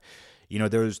back, you know,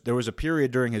 there was a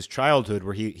period during his childhood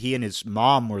where he and his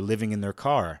mom were living in their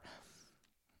car.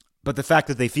 But the fact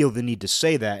that they feel the need to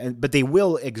say that, but they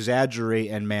will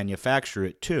exaggerate and manufacture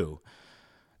it too.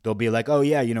 They'll be like, oh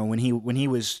yeah, you know, when he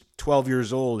was 12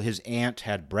 years old, his aunt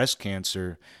had breast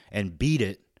cancer and beat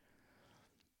it.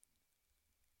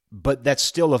 But that's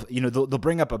still, they'll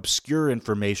bring up obscure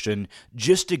information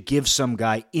just to give some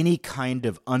guy any kind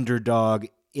of underdog,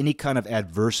 any kind of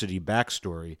adversity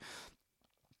backstory.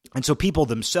 And so people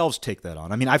themselves take that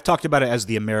on. I mean, I've talked about it as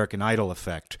the American Idol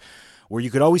effect, where you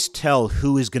could always tell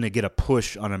who is going to get a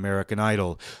push on American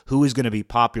Idol, who is going to be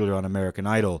popular on American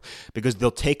Idol, because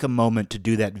they'll take a moment to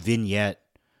do that vignette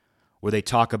where they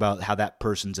talk about how that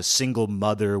person's a single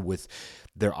mother with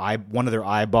one of their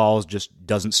eyeballs just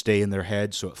doesn't stay in their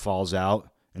head, so it falls out,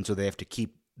 and so they have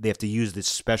to use this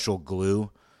special glue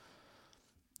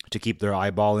to keep their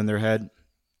eyeball in their head.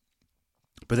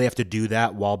 But they have to do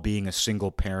that while being a single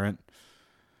parent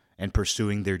and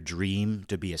pursuing their dream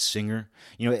to be a singer.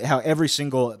 You know how every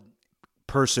single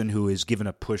person who is given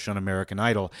a push on American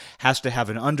Idol has to have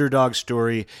an underdog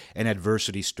story, an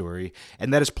adversity story,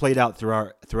 and that is played out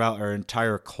throughout our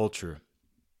entire culture.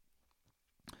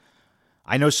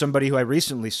 I know somebody who I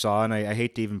recently saw, and I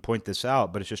hate to even point this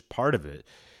out, but it's just part of it.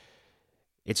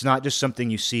 It's not just something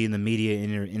you see in the media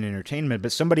in entertainment,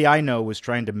 but somebody I know was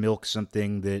trying to milk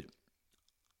something that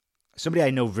somebody I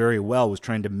know very well was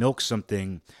trying to milk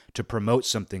something to promote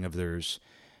something of theirs.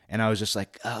 And I was just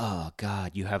like, oh,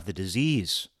 God, you have the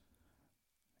disease.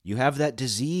 You have that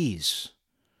disease.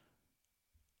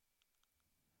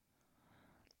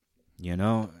 You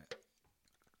know?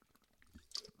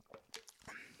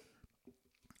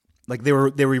 Like they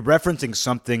were referencing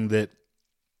something that,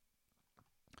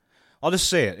 I'll just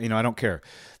say it, you know, I don't care.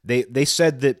 They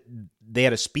said that they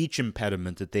had a speech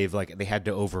impediment that they had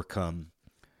to overcome.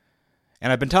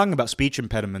 And I've been talking about speech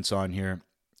impediments on here,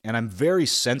 and I'm very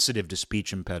sensitive to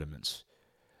speech impediments.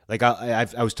 Like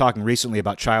I was talking recently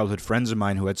about childhood friends of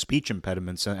mine who had speech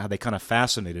impediments and how they kind of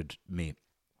fascinated me.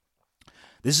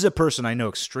 This is a person I know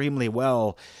extremely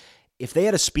well. If they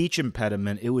had a speech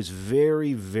impediment, it was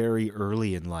very, very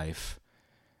early in life,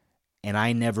 and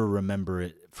I never remember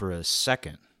it for a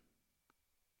second.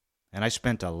 And I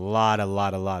spent a lot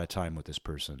of time with this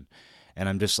person, and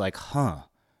I'm just like,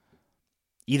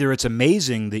 either it's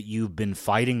amazing that you've been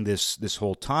fighting this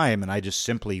whole time, and I just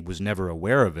simply was never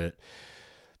aware of it,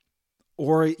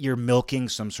 or you're milking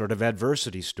some sort of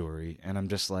adversity story, and I'm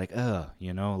just like,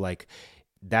 like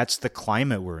that's the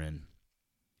climate we're in.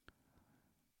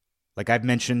 Like I've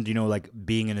mentioned, like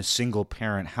being in a single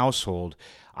parent household,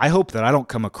 I hope that I don't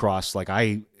come across like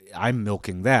I'm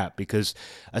milking that, because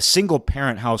a single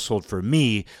parent household for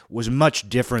me was much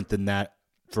different than that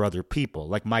for other people.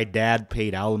 Like my dad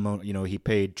paid alimony, he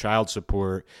paid child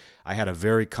support. I had a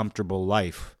very comfortable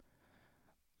life.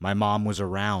 My mom was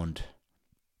around,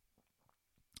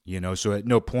 so at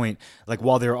no point, like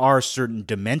while there are certain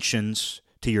dimensions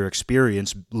to your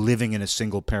experience living in a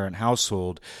single parent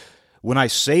household, when I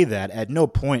say that, at no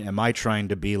point am I trying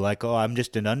to be like, oh, I'm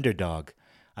just an underdog.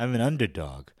 I'm an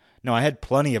underdog. No, I had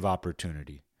plenty of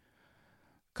opportunity.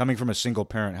 Coming from a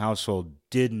single-parent household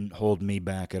didn't hold me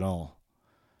back at all.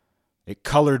 It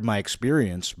colored my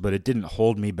experience, but it didn't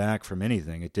hold me back from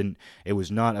anything. It was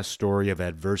not a story of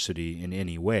adversity in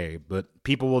any way, but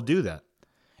people will do that.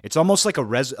 It's almost like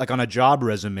like on a job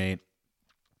resume,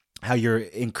 how you're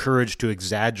encouraged to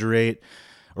exaggerate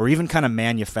or even kind of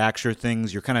manufacture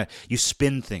things. You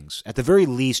spin things. At the very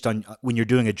least, when you're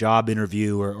doing a job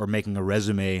interview or making a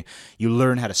resume, you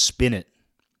learn how to spin it.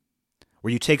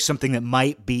 Where you take something that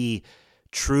might be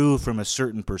true from a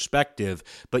certain perspective,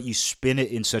 but you spin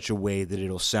it in such a way that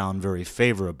it'll sound very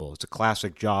favorable. It's a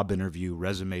classic job interview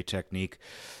resume technique.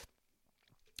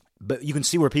 But you can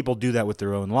see where people do that with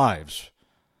their own lives.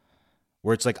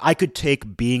 where it's like I could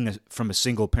take being from a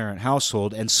single parent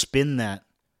household and spin that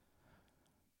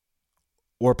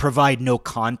or provide no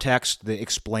context that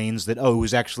explains that, oh, it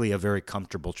was actually a very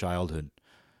comfortable childhood.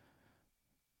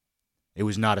 It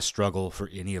was not a struggle for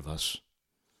any of us.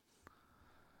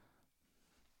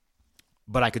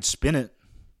 But I could spin it.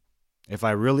 If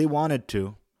I really wanted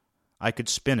to, I could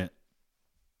spin it.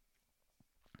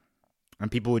 And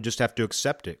people would just have to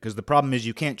accept it. Because the problem is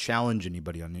you can't challenge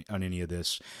anybody on any of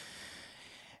this.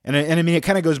 And I mean, it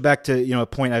kind of goes back to, a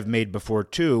point I've made before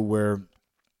too, where,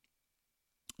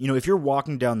 if you're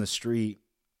walking down the street,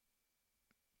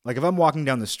 like if I'm walking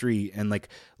down the street and like,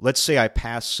 let's say I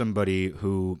pass somebody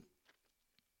who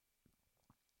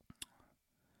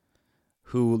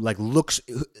like looks,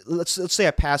 let's say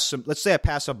I pass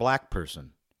a black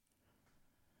person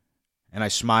and I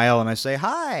smile and I say,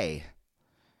 hi,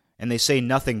 and they say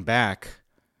nothing back.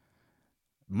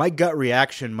 My gut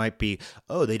reaction might be,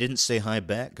 oh, they didn't say hi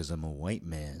back because I'm a white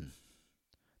man.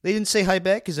 They didn't say hi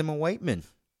back because I'm a white man.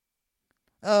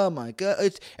 Oh my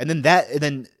God. And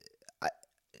then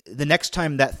the next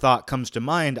time that thought comes to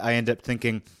mind, I end up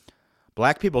thinking,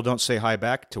 black people don't say hi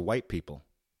back to white people.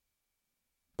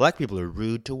 Black people are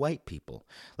rude to white people.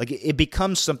 Like it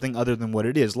becomes something other than what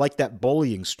it is. Like that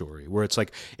bullying story where it's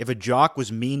like, if a jock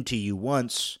was mean to you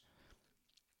once,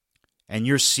 and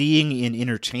you're seeing in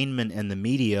entertainment and the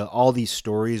media all these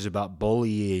stories about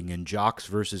bullying and jocks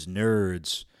versus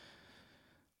nerds,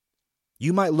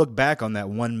 you might look back on that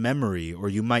one memory, or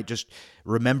you might just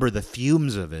remember the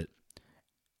fumes of it.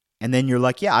 And then you're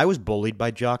like, yeah, I was bullied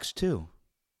by jocks too.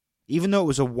 Even though it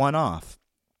was a one-off.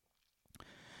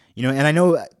 And I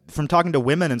know from talking to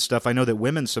women and stuff, I know that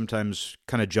women sometimes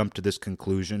kind of jump to this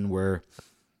conclusion where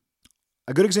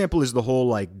a good example is the whole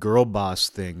like girl boss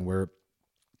thing, where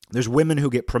there's women who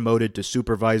get promoted to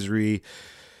supervisory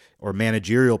or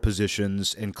managerial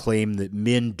positions and claim that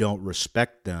men don't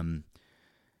respect them.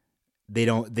 They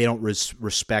don't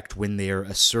respect when they are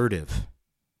assertive.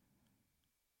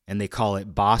 And they call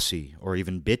it bossy or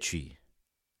even bitchy.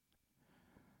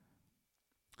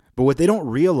 But what they don't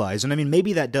realize, and I mean,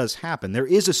 maybe that does happen, there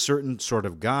is a certain sort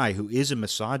of guy who is a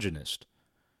misogynist.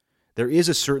 There is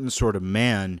a certain sort of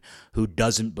man who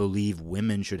doesn't believe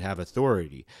women should have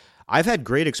authority. I've had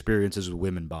great experiences with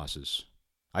women bosses.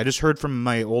 I just heard from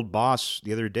my old boss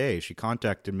the other day. She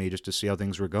contacted me just to see how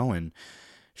things were going.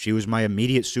 She was my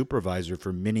immediate supervisor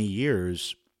for many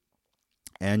years.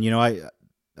 And,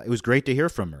 it was great to hear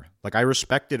from her. Like, I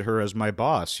respected her as my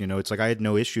boss. It's like I had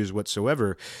no issues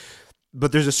whatsoever.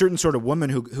 But there's a certain sort of woman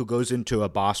who goes into a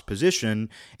boss position,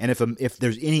 and if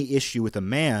there's any issue with a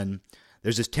man,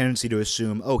 there's this tendency to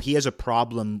assume, oh, he has a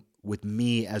problem with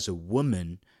me as a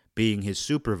woman being his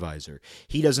supervisor.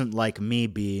 He doesn't like me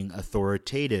being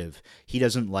authoritative. He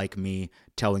doesn't like me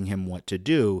telling him what to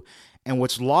do. And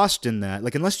what's lost in that,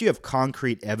 like unless you have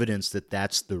concrete evidence that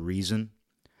that's the reason,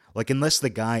 like unless the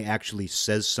guy actually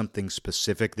says something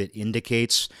specific that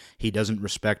indicates he doesn't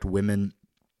respect women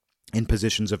in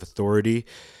positions of authority,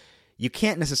 you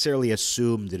can't necessarily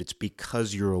assume that it's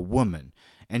because you're a woman.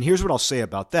 And here's what I'll say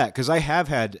about that, because I have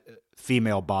had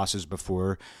female bosses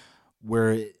before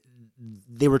where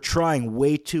they were trying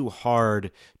way too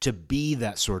hard to be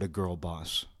that sort of girl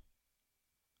boss.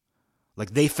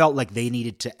 Like they felt like they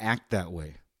needed to act that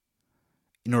way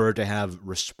in order to have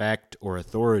respect or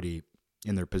authority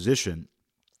in their position.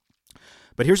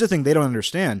 But here's the thing they don't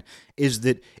understand is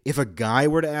that if a guy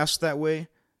were to act that way,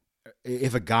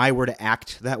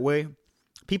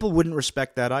 people wouldn't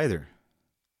respect that either.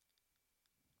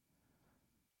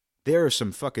 There are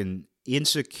some fucking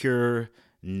insecure,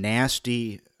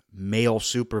 nasty male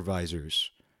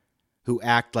supervisors who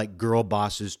act like girl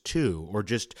bosses too, or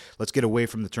just, let's get away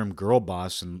from the term girl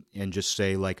boss and just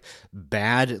say like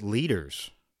bad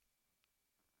leaders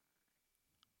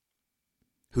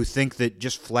who think that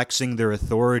just flexing their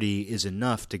authority is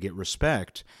enough to get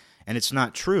respect. And it's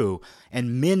not true.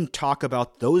 And men talk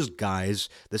about those guys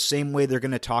the same way they're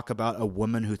going to talk about a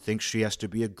woman who thinks she has to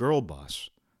be a girl boss.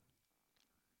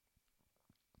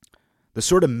 The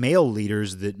sort of male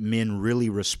leaders that men really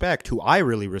respect, who I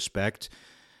really respect,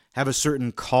 have a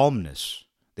certain calmness.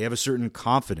 They have a certain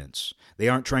confidence. They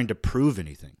aren't trying to prove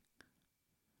anything.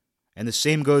 And the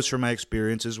same goes for my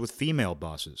experiences with female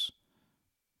bosses.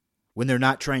 When they're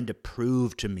not trying to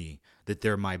prove to me that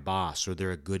they're my boss or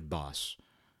they're a good boss.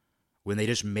 When they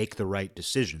just make the right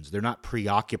decisions. They're not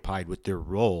preoccupied with their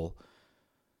role.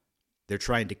 They're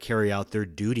trying to carry out their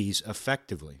duties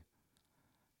effectively.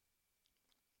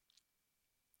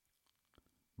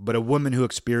 But a woman who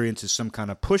experiences some kind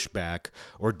of pushback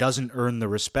or doesn't earn the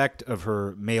respect of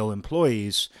her male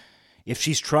employees If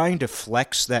she's trying to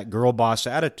flex that girl boss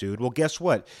attitude, well, guess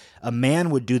what? A man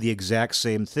would do the exact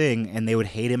same thing, and they would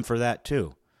hate him for that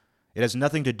too. It has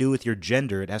nothing to do with your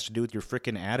gender. It has to do with your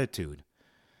freaking attitude.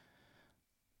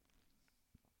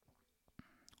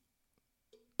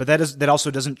 But that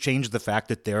also doesn't change the fact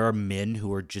that there are men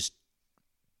who are just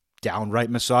downright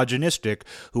misogynistic,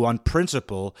 who on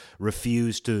principle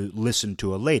refuse to listen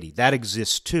to a lady. That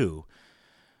exists too.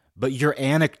 But your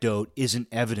anecdote isn't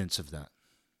evidence of that.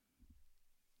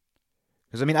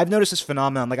 Because, I mean, I've noticed this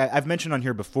phenomenon. Like I've mentioned on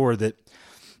here before that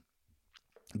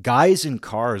guys in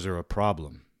cars are a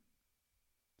problem.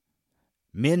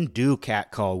 Men do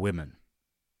catcall women.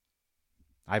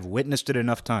 I've witnessed it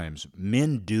enough times.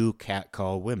 Men do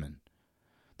catcall women.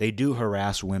 They do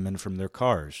harass women from their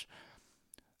cars.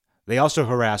 They also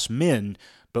harass men,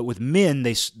 but with men,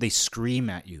 they scream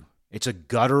at you. It's a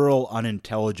guttural,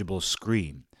 unintelligible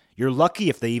scream. You're lucky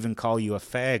if they even call you a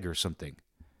fag or something.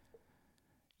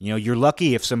 You know, you're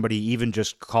lucky if somebody even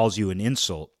just calls you an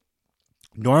insult.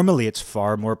 Normally, it's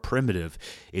far more primitive.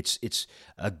 It's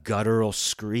a guttural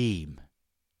scream.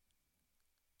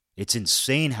 It's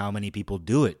insane how many people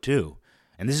do it, too.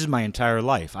 And this is my entire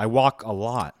life. I walk a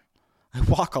lot. I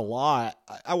walk a lot.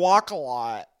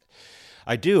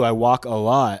 I do. I walk a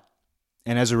lot.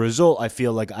 And as a result, I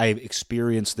feel like I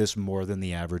experience this more than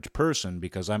the average person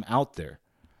because I'm out there.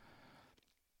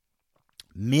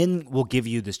 Men will give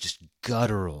you this just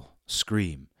guttural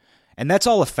scream. And that's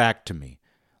all a fact to me.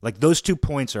 Like, those 2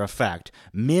 points are a fact.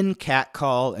 Men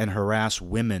catcall and harass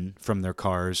women from their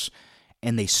cars,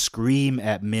 and they scream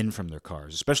at men from their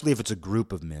cars, especially if it's a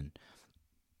group of men.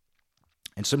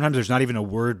 And sometimes there's not even a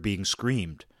word being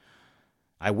screamed.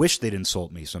 I wish they'd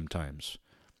insult me sometimes,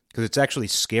 because it's actually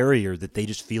scarier that they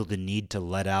just feel the need to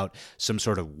let out some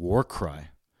sort of war cry.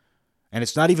 And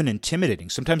it's not even intimidating.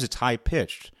 Sometimes it's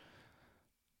high-pitched.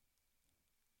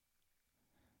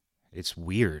 It's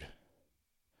weird.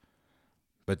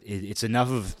 But it's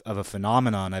enough of a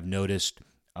phenomenon I've noticed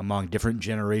among different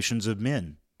generations of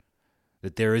men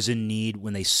that there is a need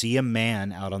when they see a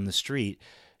man out on the street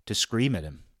to scream at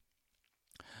him.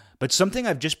 But something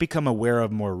I've just become aware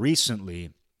of more recently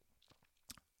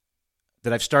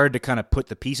that I've started to kind of put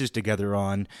the pieces together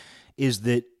on is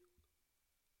that,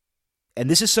 and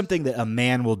this is something that a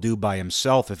man will do by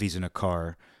himself if he's in a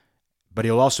car, but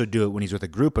he'll also do it when he's with a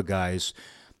group of guys.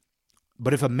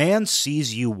 But if a man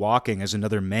sees you walking as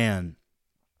another man,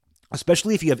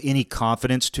 especially if you have any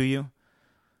confidence to you,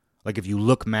 like if you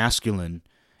look masculine,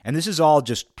 and this is all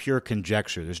just pure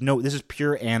conjecture. This is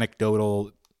pure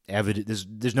anecdotal evidence.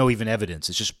 There's no even evidence.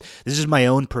 This is my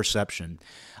own perception.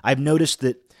 I've noticed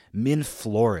that men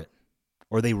floor it,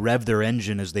 or they rev their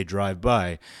engine as they drive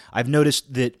by. I've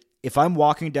noticed that if I'm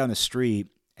walking down a street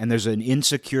and there's an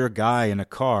insecure guy in a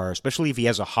car, especially if he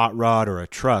has a hot rod or a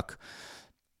truck,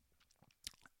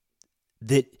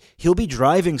 that he'll be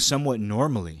driving somewhat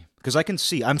normally. Because I can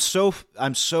see, I'm so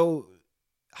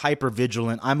hyper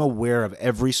vigilant. I'm aware of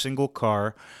every single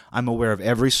car. I'm aware of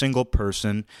every single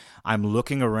person. I'm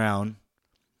looking around.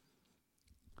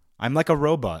 I'm like a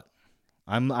robot.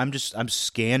 I'm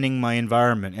scanning my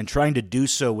environment and trying to do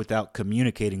so without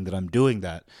communicating that I'm doing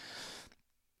that.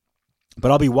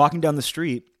 But I'll be walking down the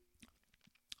street,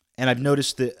 and I've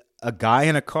noticed that a guy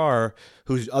in a car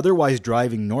who's otherwise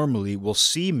driving normally will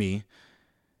see me,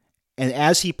 and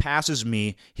as he passes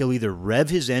me, he'll either rev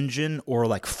his engine or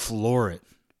like floor it.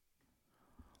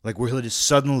 Like where he'll just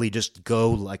suddenly just go,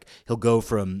 like he'll go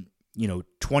from,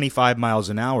 25 miles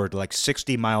an hour to like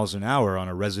 60 miles an hour on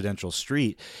a residential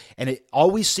street. And it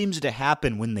always seems to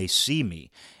happen when they see me.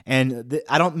 And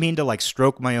I don't mean to like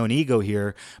stroke my own ego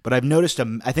here, but I've noticed,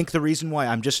 I think the reason why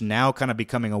I'm just now kind of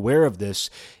becoming aware of this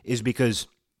is because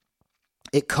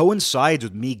it coincides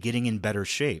with me getting in better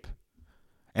shape.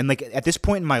 And like at this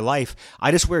point in my life,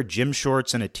 I just wear gym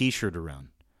shorts and a t-shirt around.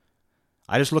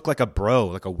 I just look like a bro,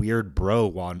 like a weird bro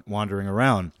wandering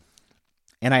around.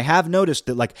 And I have noticed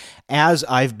that like as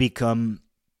I've become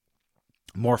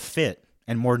more fit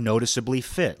and more noticeably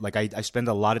fit, like I spend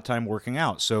a lot of time working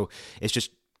out. So it's just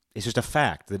a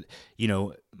fact that,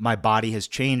 my body has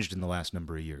changed in the last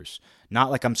number of years.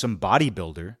 Not like I'm some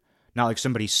bodybuilder. Not like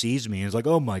somebody sees me and is like,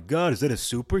 oh my God, is that a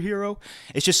superhero?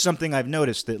 It's just something I've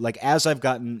noticed that like as I've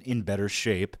gotten in better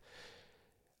shape,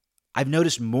 I've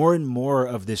noticed more and more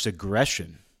of this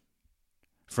aggression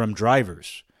from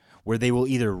drivers where they will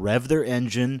either rev their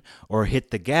engine or hit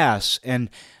the gas.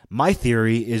 And my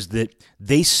theory is that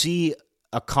they see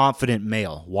a confident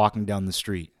male walking down the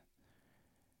street.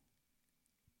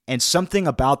 And something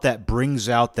about that brings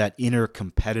out that inner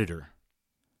competitor,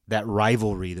 that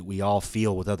rivalry that we all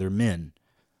feel with other men,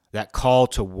 that call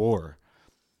to war.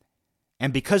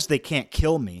 And because they can't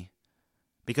kill me,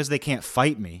 because they can't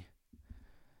fight me,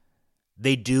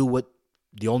 they do what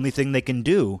the only thing they can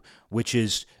do, which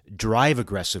is drive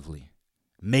aggressively,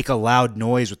 make a loud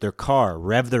noise with their car,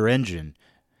 rev their engine,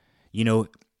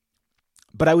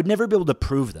 But I would never be able to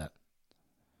prove that.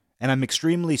 And I'm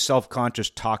extremely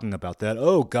self-conscious talking about that.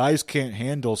 Oh, guys can't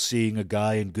handle seeing a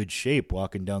guy in good shape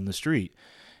walking down the street.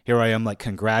 Here I am, like,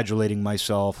 congratulating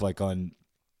myself, like, on,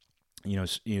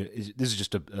 this is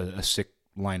just a sick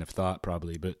line of thought,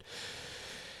 probably, but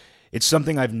it's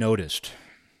something I've noticed.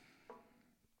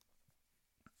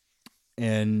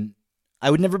 And I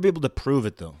would never be able to prove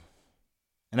it, though.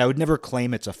 And I would never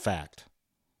claim it's a fact.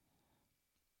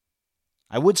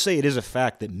 I would say it is a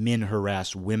fact that men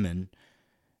harass women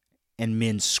and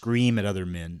men scream at other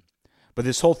men. But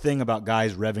this whole thing about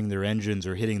guys revving their engines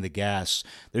or hitting the gas,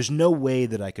 there's no way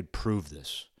that I could prove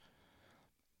this.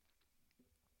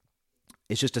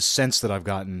 It's just a sense that I've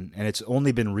gotten, and it's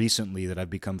only been recently that I've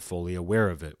become fully aware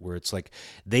of it, where it's like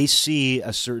they see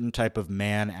a certain type of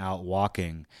man out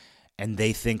walking, and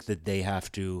they think that they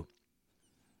have to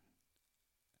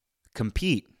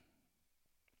compete.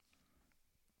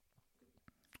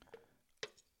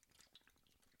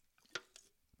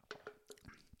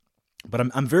 But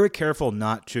I'm very careful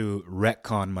not to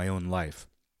retcon my own life.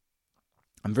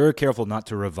 I'm very careful not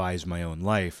to revise my own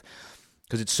life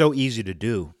because it's so easy to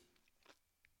do.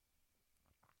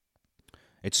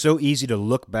 It's so easy to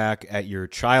look back at your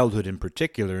childhood in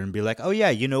particular and be like, oh yeah,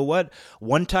 you know what?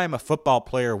 One time a football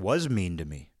player was mean to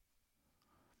me.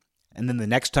 And then the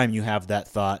next time you have that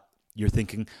thought, you're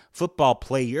thinking, football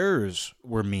players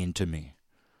were mean to me.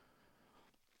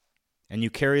 And you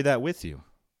carry that with you.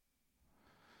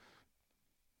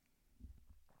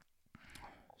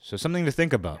 So something to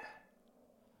think about.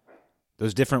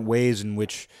 Those different ways in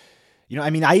which,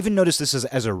 I even noticed this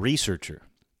as a researcher.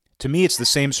 To me, it's the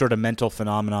same sort of mental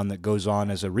phenomenon that goes on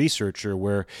as a researcher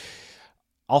where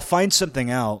I'll find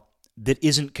something out that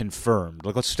isn't confirmed.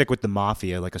 Like, let's stick with the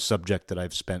mafia, like a subject that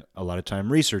I've spent a lot of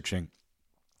time researching.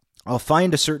 I'll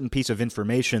find a certain piece of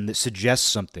information that suggests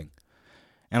something.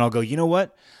 And I'll go, you know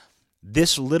what?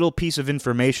 This little piece of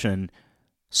information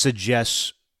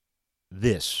suggests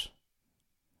this.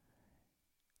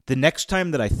 The next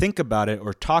time that I think about it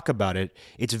or talk about it,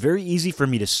 it's very easy for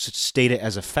me to state it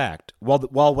as a fact.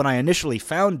 While when I initially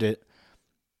found it,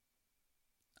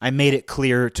 I made it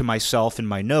clear to myself in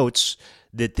my notes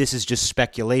that this is just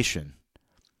speculation.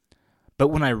 But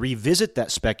when I revisit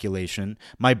that speculation,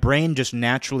 my brain just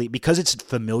naturally, because it's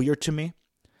familiar to me,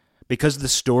 because the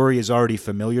story is already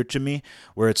familiar to me,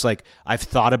 where it's like, I've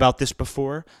thought about this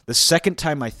before, the second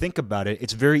time I think about it,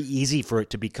 it's very easy for it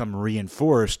to become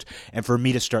reinforced and for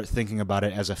me to start thinking about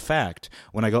it as a fact.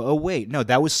 When I go, oh wait, no,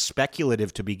 that was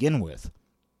speculative to begin with.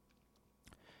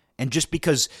 And just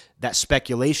because that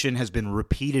speculation has been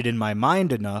repeated in my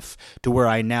mind enough to where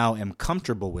I now am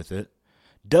comfortable with it,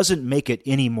 doesn't make it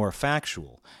any more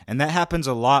factual. And that happens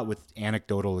a lot with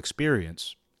anecdotal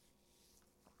experience.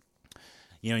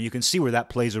 You can see where that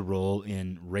plays a role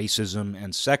in racism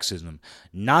and sexism.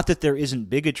 Not that there isn't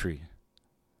bigotry.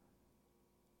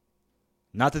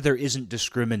 Not that there isn't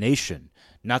discrimination.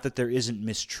 Not that there isn't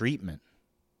mistreatment.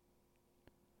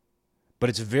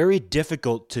 But it's very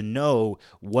difficult to know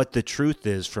what the truth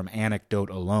is from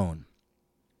anecdote alone.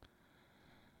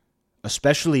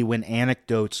 Especially when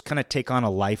anecdotes kind of take on a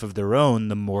life of their own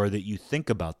the more that you think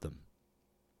about them.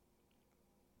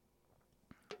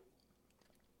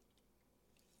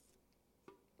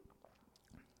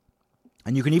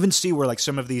 And you can even see where, like,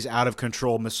 some of these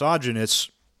out-of-control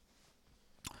misogynists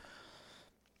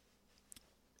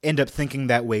end up thinking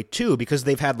that way too, because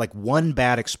they've had, like, one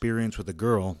bad experience with a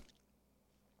girl.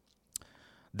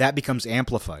 That becomes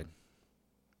amplified.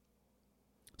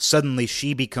 Suddenly,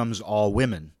 she becomes all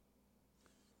women.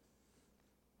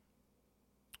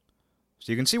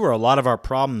 So you can see where a lot of our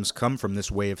problems come from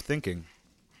this way of thinking.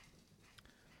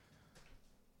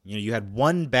 You had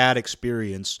one bad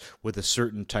experience with a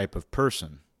certain type of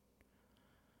person.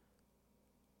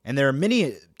 And there are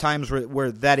many times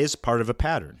where that is part of a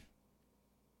pattern.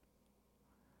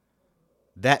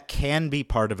 That can be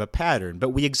part of a pattern. But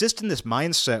we exist in this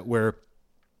mindset where,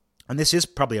 and this is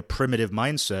probably a primitive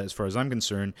mindset as far as I'm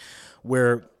concerned,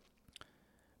 where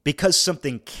because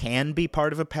something can be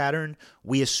part of a pattern,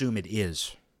 we assume it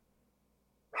is.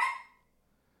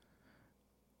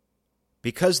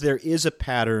 Because there is a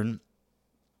pattern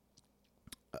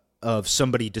of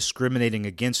somebody discriminating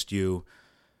against you,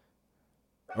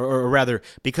 or rather,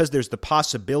 because there's the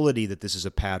possibility that this is a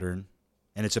pattern,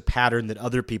 and it's a pattern that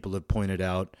other people have pointed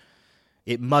out,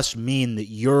 it must mean that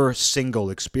your single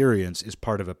experience is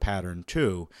part of a pattern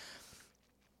too.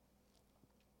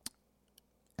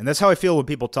 And that's how I feel when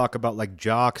people talk about like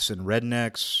jocks and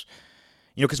rednecks.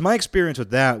 You know, because my experience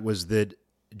with that was that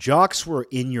jocks were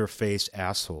in-your-face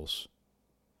assholes.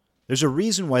 There's a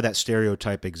reason why that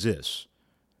stereotype exists.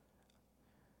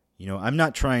 You know, I'm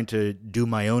not trying to do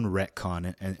my own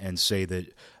retcon and say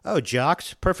that, oh,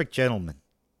 jocks, perfect gentlemen.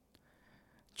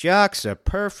 Jocks are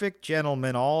perfect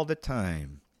gentlemen all the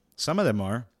time. Some of them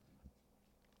are.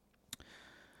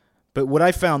 But what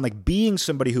I found, like being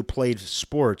somebody who played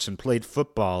sports and played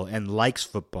football and likes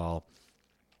football,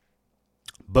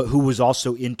 but who was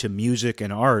also into music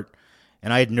and art,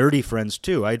 and I had nerdy friends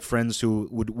too. I had friends who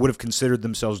would have considered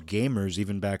themselves gamers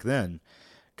even back then.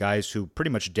 Guys who pretty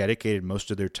much dedicated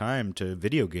most of their time to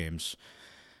video games.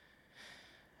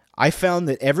 I found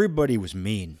that everybody was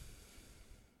mean.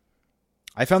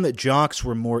 I found that jocks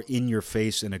were more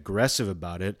in-your-face and aggressive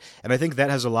about it, and I think that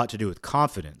has a lot to do with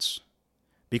confidence.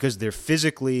 Because they're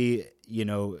physically, you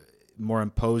know, more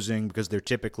imposing, because they're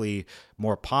typically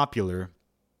more popular.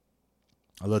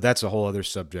 Although that's a whole other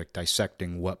subject,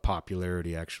 dissecting what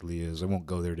popularity actually is. I won't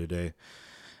go there today.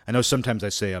 I know sometimes I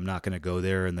say I'm not going to go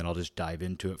there, and then I'll just dive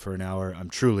into it for an hour. I'm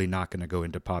truly not going to go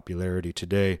into popularity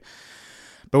today.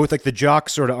 But with like the jock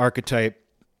sort of archetype,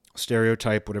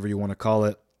 stereotype, whatever you want to call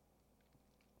it,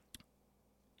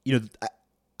 you know,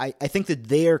 I think that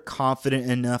they are confident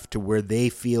enough to where they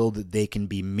feel that they can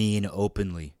be mean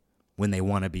openly when they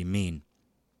want to be mean.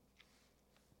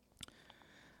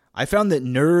 I found that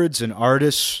nerds and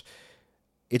artists,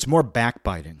 it's more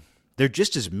backbiting. They're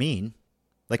just as mean.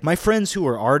 Like my friends who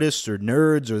are artists or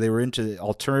nerds or they were into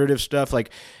alternative stuff,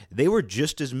 like they were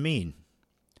just as mean.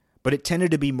 But it tended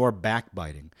to be more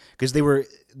backbiting because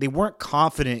they weren't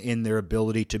confident in their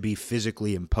ability to be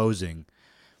physically imposing.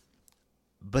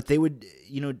 But they would,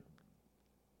 you know,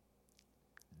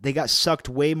 they got sucked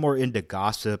way more into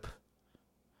gossip.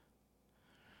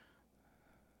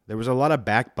 There was a lot of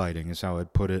backbiting, is how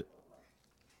I'd put it.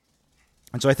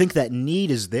 And so I think that need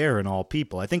is there in all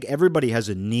people. I think everybody has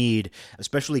a need,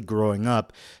 especially growing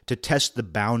up, to test the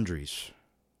boundaries.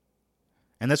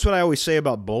 And that's what I always say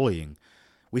about bullying.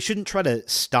 We shouldn't try to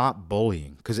stop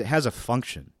bullying because it has a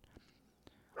function.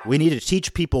 We need to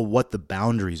teach people what the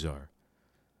boundaries are.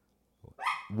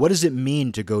 What does it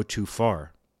mean to go too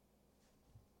far?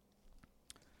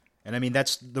 And I mean,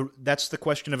 that's the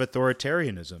question of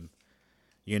authoritarianism,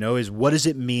 you know, is what does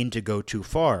it mean to go too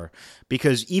far?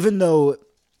 Because even though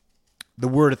the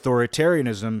word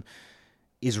authoritarianism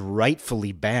is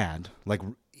rightfully bad, like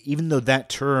even though that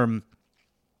term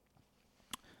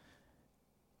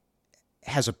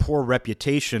has a poor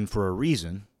reputation for a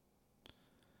reason,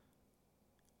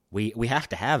 we have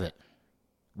to have it.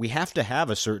 We have to have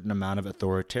a certain amount of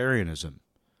authoritarianism.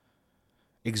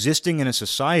 Existing in a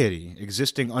society,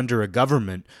 existing under a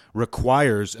government,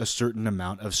 requires a certain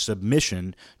amount of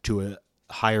submission to a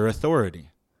higher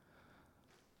authority.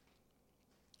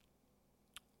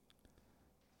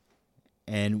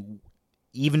 And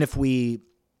even if we,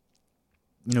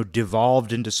 you know,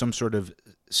 devolved into some sort of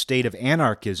state of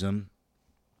anarchism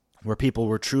where people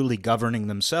were truly governing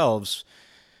themselves,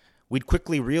 we'd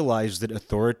quickly realize that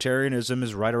authoritarianism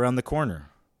is right around the corner.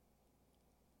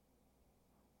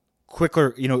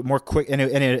 Quicker, you know, more quick, and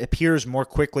it appears more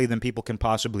quickly than people can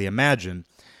possibly imagine.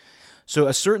 So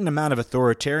a certain amount of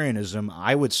authoritarianism,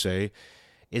 I would say,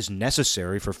 is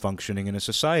necessary for functioning in a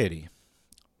society.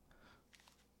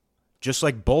 Just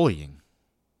like bullying.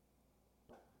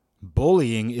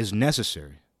 Bullying is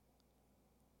necessary.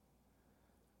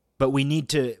 But we need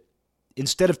to,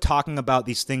 instead of talking about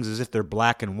these things as if they're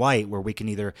black and white, where we can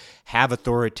either have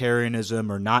authoritarianism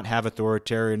or not have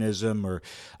authoritarianism, or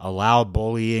allow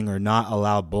bullying or not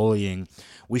allow bullying,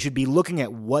 we should be looking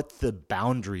at what the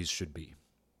boundaries should be.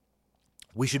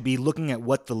 We should be looking at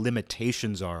what the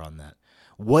limitations are on that.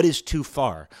 What is too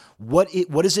far? What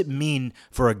does it mean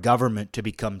for a government to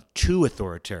become too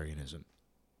authoritarianism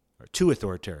or too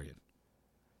authoritarian?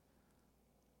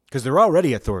 Because they're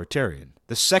already authoritarian.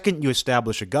 The second you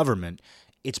establish a government,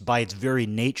 it's by its very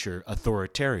nature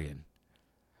authoritarian.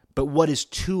 But what is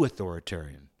too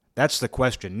authoritarian? That's the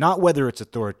question. Not whether it's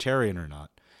authoritarian or not.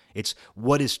 It's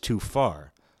what is too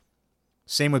far.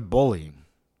 Same with bullying.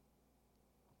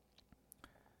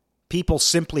 People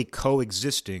simply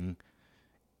coexisting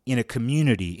in a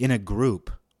community, in a group,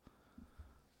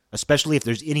 especially if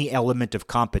there's any element of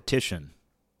competition,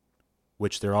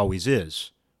 which there always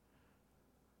is.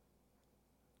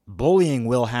 Bullying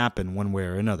will happen one way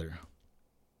or another.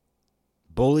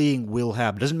 Bullying will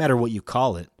happen. Doesn't matter what you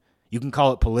call it. You can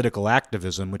call it political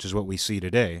activism, which is what we see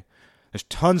today. There's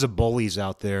tons of bullies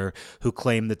out there who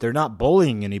claim that they're not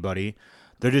bullying anybody.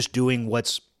 They're just doing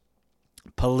what's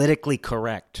politically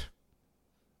correct.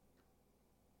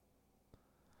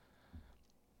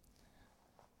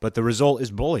 but the result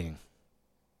is bullying.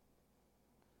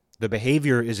 The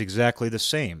behavior is exactly the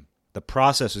same. The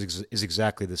process is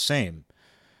exactly the same.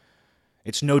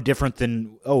 It's no different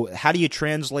than, how do you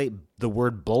translate the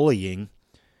word bullying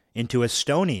into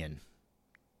Estonian?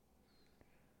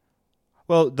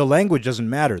 Well, the language doesn't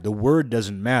matter. The word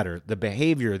doesn't matter. The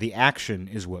behavior, the action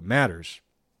is what matters.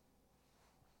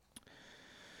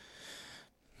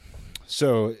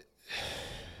 So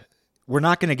we're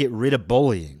not going to get rid of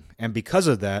bullying. And because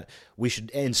of that, we should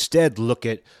instead look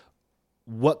at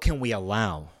what can we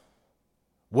allow?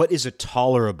 What is a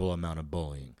tolerable amount of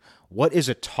bullying? What is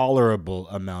a tolerable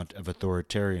amount of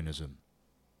authoritarianism?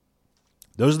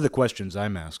 Those are the questions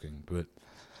I'm asking, but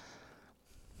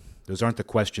those aren't the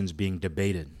questions being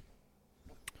debated.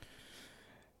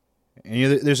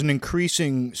 And there's an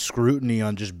increasing scrutiny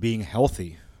on just being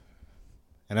healthy.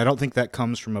 And I don't think that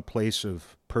comes from a place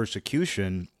of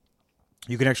persecution.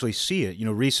 You can actually see it.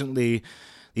 Recently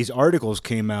these articles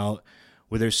came out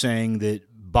where they're saying that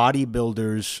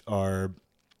bodybuilders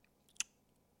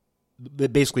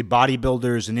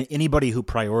and anybody who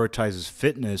prioritizes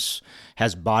fitness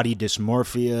has body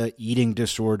dysmorphia, eating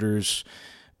disorders.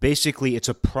 Basically, it's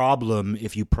a problem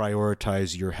if you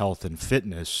prioritize your health and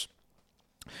fitness.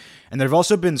 And there have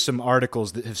also been some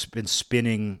articles that have been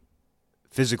spinning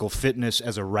physical fitness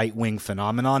as a right-wing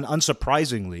phenomenon,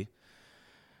 unsurprisingly,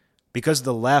 because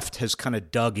the left has kind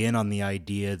of dug in on the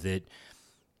idea that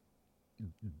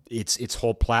its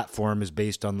whole platform is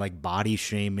based on like body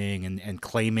shaming and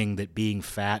claiming that being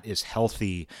fat is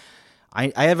healthy.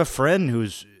 I have a friend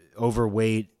who's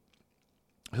overweight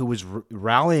who was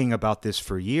rallying about this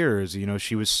for years.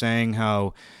 She was saying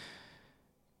how,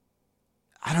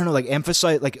 I don't know, like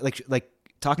emphasize like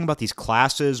talking about these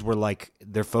classes where like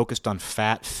they're focused on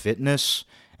fat fitness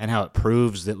and how it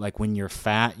proves that like when you're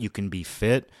fat you can be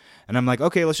fit. And I'm like,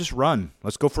 okay, let's just run.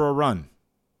 Let's go for a run.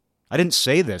 I didn't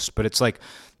say this, but it's like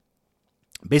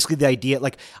basically the idea,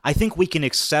 like I think we can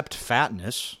accept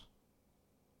fatness.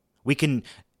 We can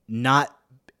not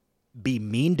be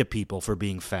mean to people for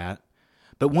being fat.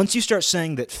 But once you start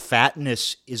saying that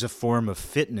fatness is a form of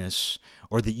fitness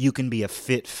or that you can be a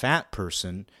fit fat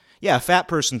person, yeah, a fat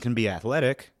person can be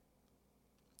athletic.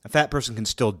 A fat person can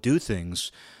still do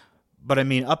things, but I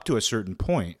mean up to a certain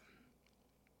point.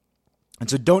 And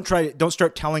so don't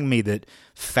start telling me that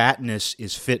fatness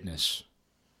is fitness.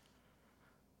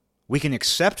 We can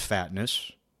accept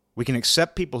fatness. We can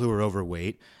accept people who are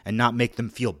overweight and not make them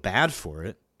feel bad for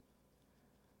it.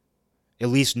 At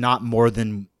least not more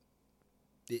than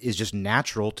is just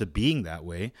natural to being that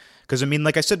way. Because, I mean,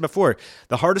 like I said before,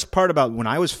 the hardest part about when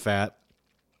I was fat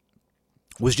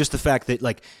was just the fact that,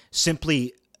 like,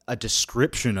 simply a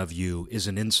description of you is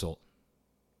an insult.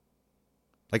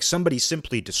 Like somebody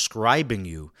simply describing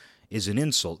you is an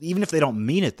insult, even if they don't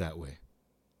mean it that way.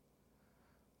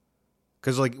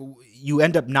 Because like you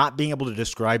end up not being able to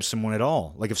describe someone at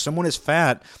all. Like if someone is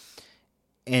fat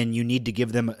and you need to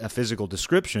give them a physical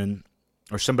description,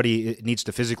 or somebody needs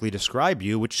to physically describe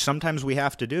you, which sometimes we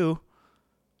have to do.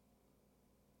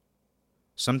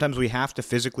 Sometimes we have to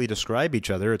physically describe each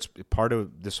other. It's part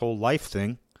of this whole life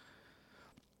thing.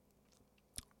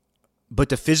 But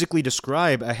to physically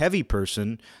describe a heavy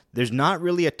person, there's not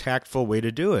really a tactful way to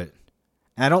do it.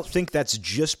 And I don't think that's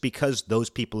just because those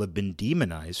people have been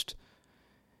demonized.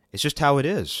 It's just how it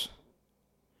is.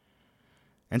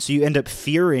 And so you end up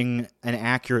fearing an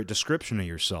accurate description of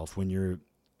yourself when you're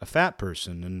a fat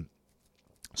person. And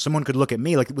someone could look at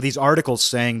me, like with these articles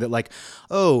saying that like,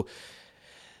 oh,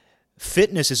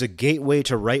 fitness is a gateway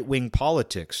to right-wing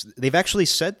politics. They've actually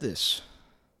said this.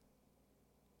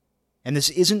 And this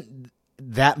isn't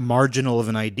that marginal of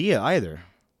an idea either.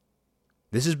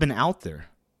 This has been out there.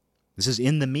 This is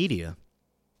in the media.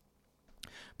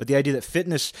 But the idea that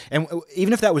fitness, and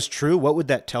even if that was true, what would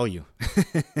that tell you?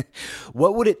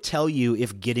 What would it tell you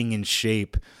if getting in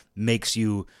shape makes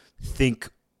you think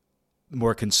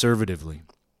more conservatively?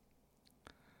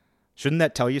 Shouldn't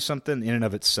that tell you something in and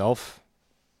of itself?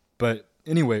 But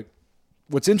anyway,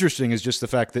 what's interesting is just the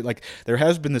fact that like there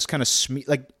has been this kind of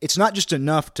like it's not just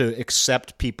enough to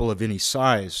accept people of any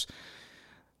size.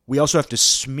 We also have to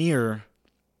smear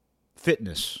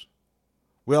fitness.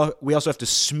 We also have to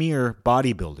smear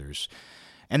bodybuilders.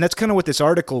 And that's kind of what this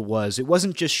article was. It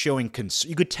wasn't just showing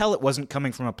you could tell it wasn't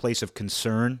coming from a place of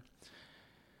concern.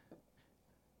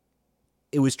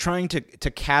 It was trying to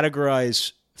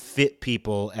categorize fit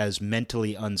people as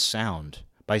mentally unsound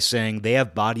by saying they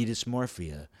have body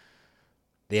dysmorphia.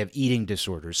 They have eating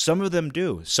disorders. Some of them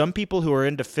do. Some people who are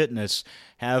into fitness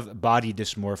have body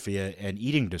dysmorphia and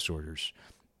eating disorders.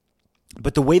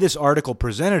 But the way this article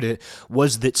presented it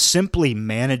was that simply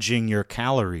managing your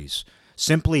calories,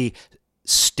 simply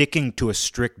sticking to a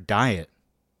strict diet,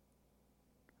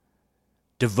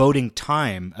 devoting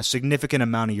time, a significant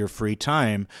amount of your free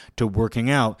time to working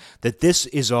out, that this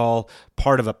is all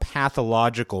part of a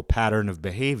pathological pattern of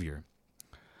behavior.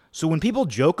 So when people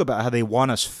joke about how they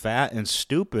want us fat and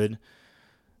stupid,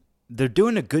 they're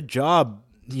doing a good job,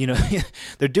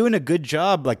 they're doing a good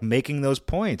job like making those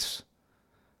points.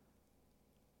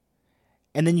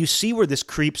 And then you see where this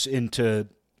creeps into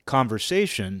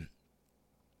conversation.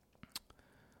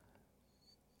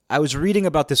 I was reading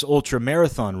about this ultra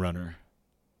marathon runner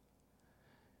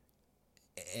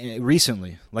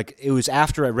recently. Like, it was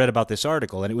after I read about this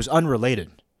article, and it was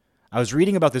unrelated. I was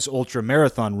reading about this ultra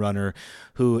marathon runner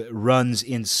who runs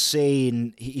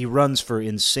insane. He runs for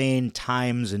insane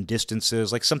times and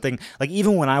distances, like something like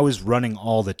even when I was running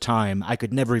all the time, I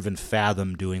could never even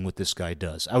fathom doing what this guy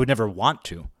does. I would never want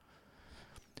to.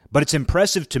 But it's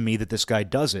impressive to me that this guy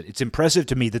does it. It's impressive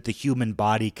to me that the human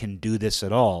body can do this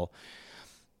at all.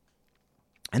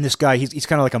 And this guy, he's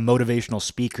kind of like a motivational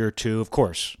speaker too, of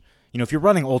course. If you're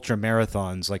running ultra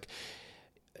marathons, like,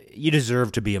 you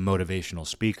deserve to be a motivational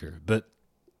speaker. But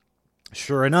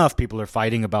sure enough, people are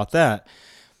fighting about that.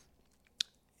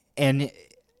 And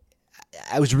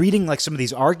I was reading like some of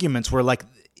these arguments where like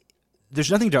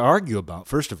there's nothing to argue about,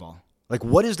 first of all. Like,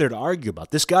 what is there to argue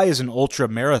about? This guy is an ultra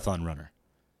marathon runner.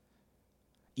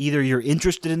 Either you're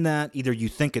interested in that, either you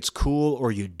think it's cool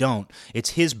or you don't.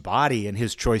 It's his body and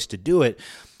his choice to do it.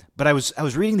 But I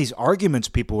was reading these arguments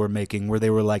people were making where they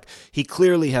were like, he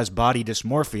clearly has body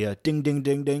dysmorphia. Ding, ding,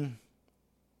 ding, ding.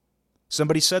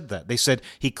 Somebody said that. They said,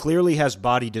 he clearly has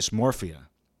body dysmorphia.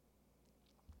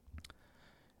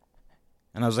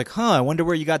 And I was like, I wonder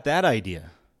where you got that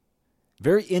idea.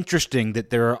 Very interesting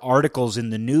that there are articles in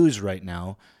the news right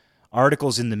now,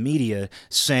 articles in the media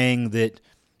saying that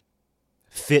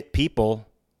fit people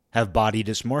have body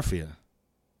dysmorphia.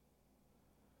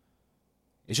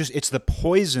 It's the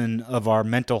poison of our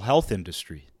mental health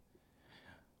industry,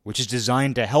 which is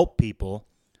designed to help people,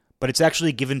 but it's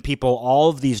actually given people all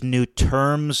of these new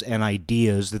terms and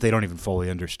ideas that they don't even fully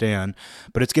understand,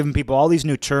 but it's given people all these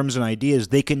new terms and ideas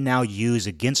they can now use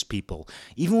against people,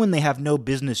 even when they have no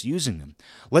business using them.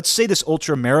 Let's say this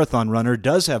ultra marathon runner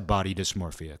does have body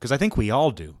dysmorphia, because I think we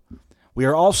all do. We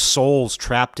are all souls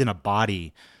trapped in a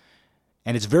body,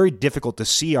 and it's very difficult to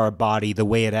see our body the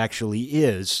way it actually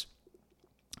is.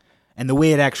 And the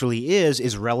way it actually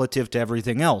is relative to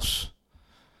everything else.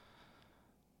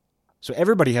 So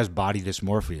everybody has body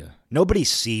dysmorphia. Nobody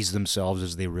sees themselves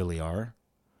as they really are.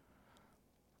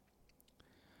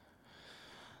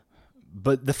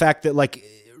 But the fact that like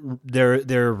there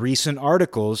are recent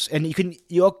articles, and you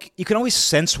can always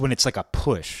sense when it's like a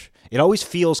push. It always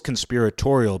feels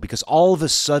conspiratorial because all of a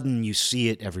sudden you see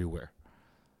it everywhere.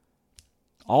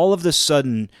 All of a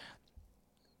sudden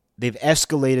they've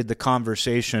escalated the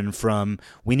conversation from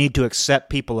we need to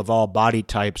accept people of all body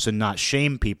types and not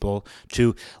shame people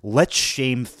to let's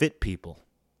shame fit people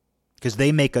because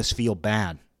they make us feel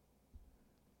bad.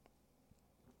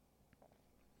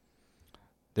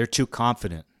 They're too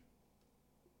confident.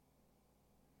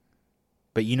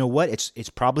 But you know what? It's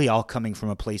probably all coming from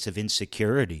a place of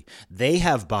insecurity. They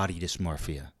have body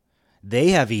dysmorphia. They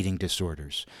have eating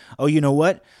disorders. Oh, you know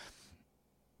what?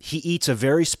 He eats a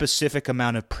very specific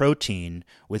amount of protein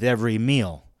with every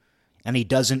meal, and he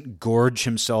doesn't gorge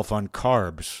himself on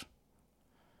carbs.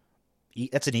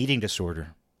 That's an eating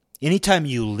disorder. Anytime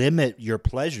you limit your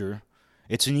pleasure,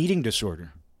 it's an eating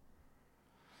disorder.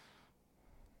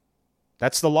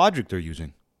 That's the logic they're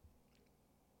using.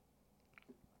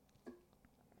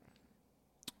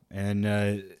 And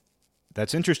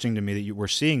that's interesting to me that we're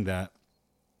seeing that.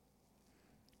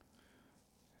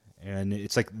 And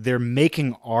it's like they're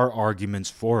making our arguments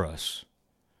for us.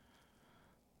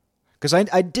 Because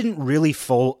I didn't really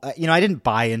I didn't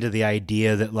buy into the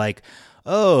idea that like,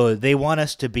 oh, they want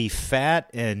us to be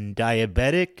fat and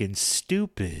diabetic and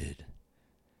stupid.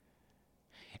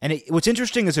 And what's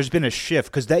interesting is there's been a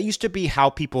shift, because that used to be how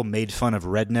people made fun of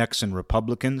rednecks and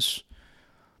Republicans.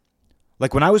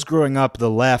 Like when I was growing up,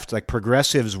 the left, like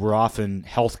progressives were often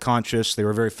health conscious. They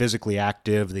were very physically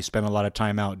active. They spent a lot of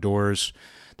time outdoors.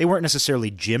 They weren't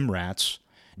necessarily gym rats,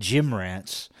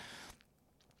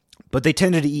 but they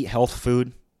tended to eat health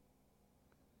food.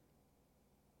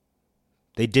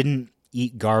 They didn't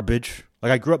eat garbage.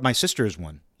 Like I grew up, my sister is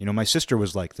one. My sister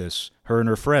was like this, her and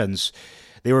her friends.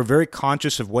 They were very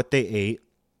conscious of what they ate.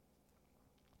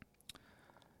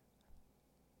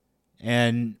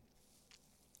 And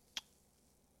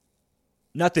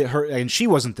not that and she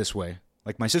wasn't this way.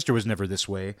 Like my sister was never this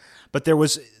way, but there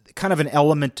was kind of an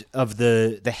element of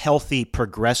the healthy,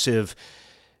 progressive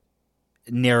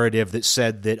narrative that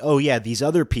said that, oh yeah, these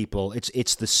other people,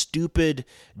 it's the stupid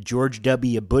George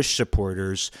W. Bush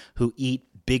supporters who eat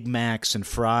Big Macs and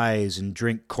fries and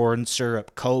drink corn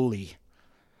syrup Cola.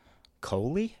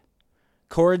 Cola?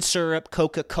 Corn syrup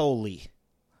Coca-Cola.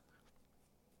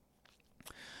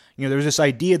 There's this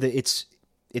idea that it's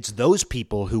those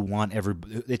people who want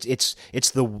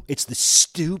it's the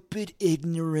stupid,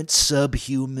 ignorant,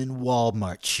 subhuman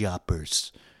Walmart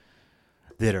shoppers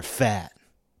that are fat.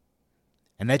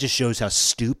 And that just shows how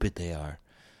stupid they are.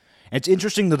 And it's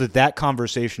interesting, though, that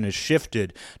conversation has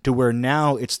shifted to where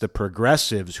now it's the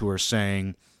progressives who are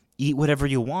saying, eat whatever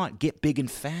you want, get big and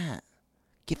fat.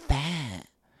 Get fat.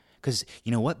 Because,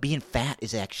 you know what? Being fat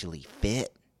is actually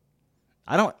fit.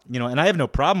 And I have no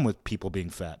problem with people being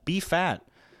fat. Be fat.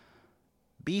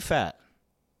 Be fat.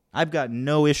 I've got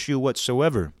no issue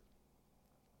whatsoever.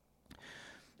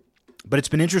 But it's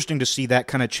been interesting to see that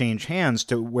kind of change hands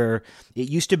to where it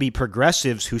used to be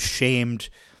progressives who shamed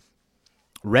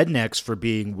rednecks for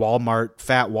being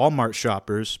fat Walmart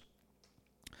shoppers.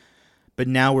 But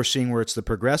now we're seeing where it's the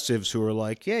progressives who are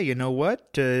like, yeah, you know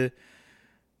what?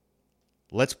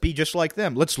 Let's be just like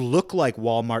them. Let's look like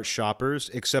Walmart shoppers,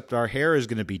 except our hair is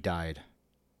going to be dyed.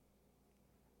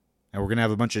 And we're going to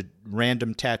have a bunch of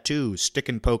random tattoos, stick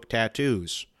and poke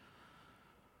tattoos.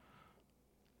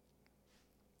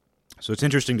 So it's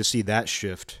interesting to see that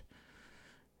shift.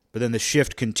 But then the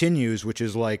shift continues, which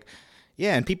is like,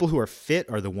 yeah, and people who are fit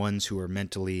are the ones who are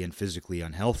mentally and physically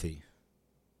unhealthy.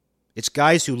 It's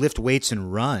guys who lift weights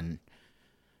and run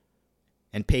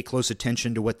and pay close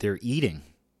attention to what they're eating.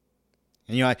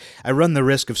 And I run the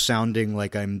risk of sounding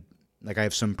like I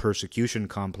have some persecution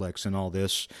complex and all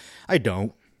this. I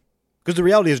don't. Because the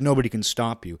reality is nobody can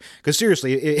stop you. Because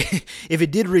seriously, if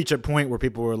it did reach a point where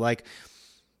people were like,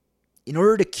 in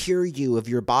order to cure you of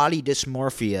your body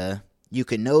dysmorphia, you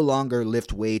can no longer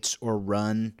lift weights or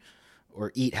run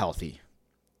or eat healthy.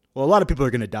 Well, a lot of people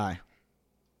are going to die.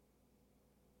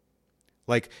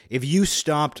 Like, if you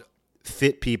stopped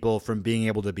fit people from being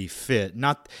able to be fit,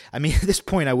 at this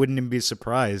point I wouldn't even be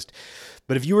surprised.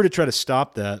 But if you were to try to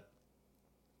stop that,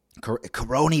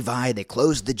 coronavirus, they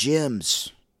closed the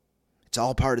gyms. It's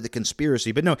all part of the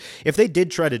conspiracy. But no, if they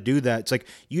did try to do that, it's like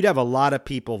you'd have a lot of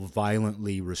people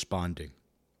violently responding.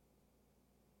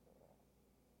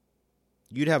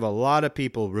 You'd have a lot of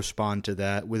people respond to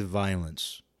that with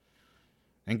violence.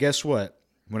 And guess what?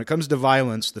 When it comes to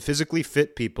violence, the physically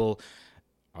fit people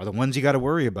are the ones you got to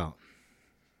worry about.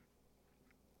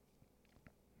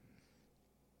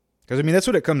 Because, that's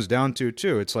what it comes down to,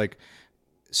 too. It's like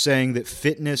saying that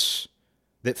fatness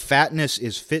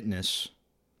is fitness,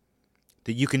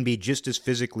 that you can be just as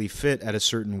physically fit at a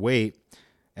certain weight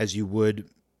as you would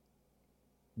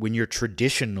when you're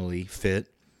traditionally fit.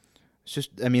 It's just,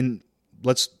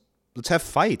 let's have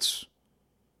fights.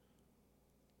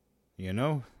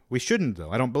 We shouldn't,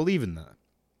 though. I don't believe in that.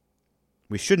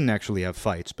 We shouldn't actually have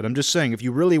fights. But I'm just saying, if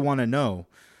you really want to know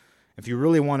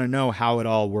how it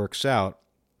all works out,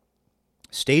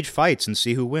 stage fights and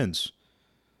see who wins.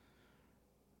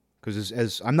 Because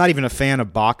as I'm not even a fan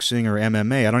of boxing or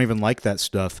MMA. I don't even like that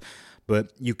stuff.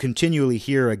 But you continually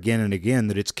hear again and again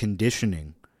that it's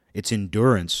conditioning. It's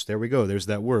endurance. There we go. There's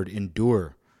that word,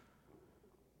 endure.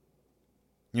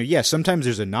 Sometimes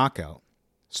there's a knockout.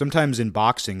 Sometimes in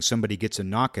boxing, somebody gets a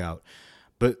knockout.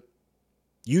 But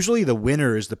usually the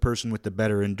winner is the person with the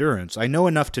better endurance. I know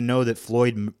enough to know that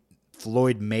Floyd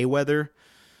Mayweather,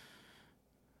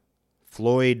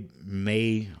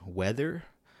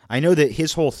 I know that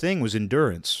his whole thing was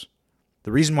endurance.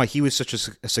 The reason why he was such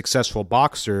a successful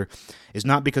boxer is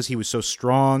not because he was so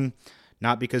strong,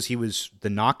 not because he was the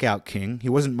knockout king. He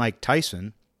wasn't Mike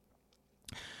Tyson,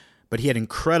 but he had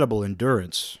incredible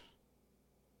endurance,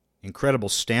 incredible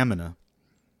stamina.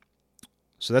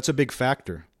 So that's a big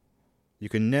factor. You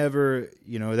can never,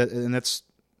 that's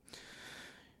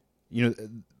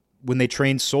when they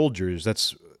train soldiers,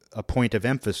 that's a point of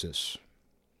emphasis.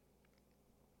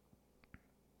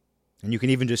 And you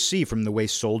can even just see from the way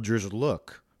soldiers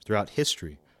look throughout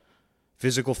history.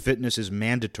 Physical fitness is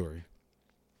mandatory.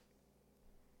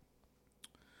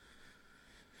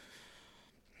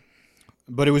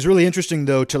 But it was really interesting,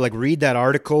 though, to read that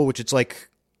article, which it's like,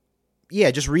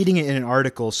 just reading it in an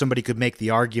article, somebody could make the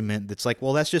argument that's like,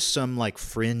 well, that's just some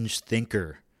fringe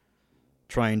thinker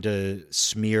trying to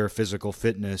smear physical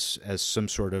fitness as some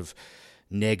sort of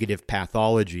negative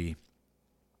pathology.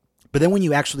 But then when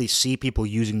you actually see people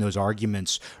using those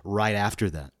arguments right after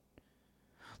that,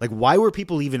 why were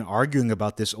people even arguing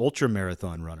about this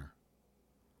ultramarathon runner?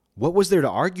 What was there to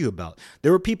argue about?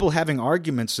 There were people having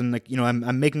arguments, and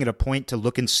I'm making it a point to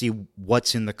look and see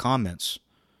what's in the comments.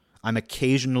 I'm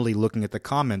occasionally looking at the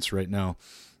comments right now.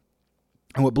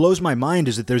 And what blows my mind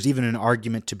is that there's even an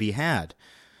argument to be had.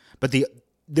 But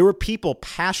there were people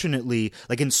passionately,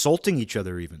 like, insulting each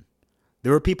other even.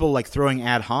 There were people, like, throwing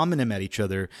ad hominem at each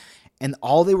other, and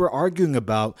all they were arguing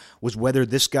about was whether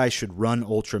this guy should run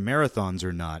ultra marathons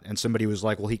or not. And somebody was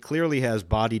like, well, he clearly has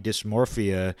body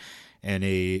dysmorphia and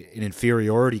an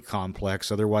inferiority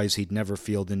complex, otherwise he'd never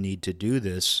feel the need to do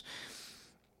this.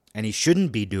 And he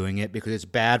shouldn't be doing it because it's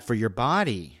bad for your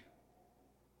body.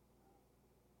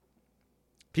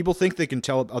 People think they can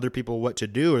tell other people what to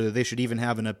do, or that they should even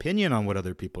have an opinion on what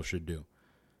other people should do.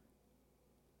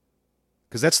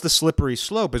 Because that's the slippery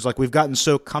slope. It's like we've gotten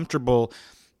so comfortable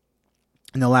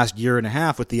in the last year and a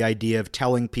half with the idea of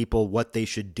telling people what they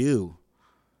should do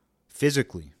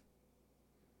physically,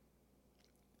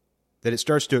 that it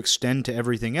starts to extend to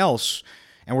everything else,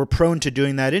 and we're prone to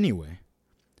doing that anyway.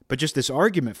 But just this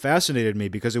argument fascinated me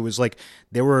because it was like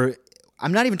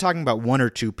I'm not even talking about one or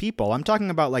two people. I'm talking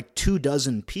about like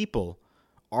 24 people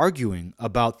arguing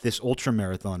about this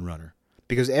ultramarathon runner.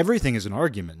 Because everything is an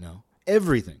argument now.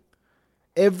 Everything.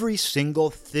 Every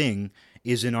single thing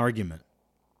is an argument.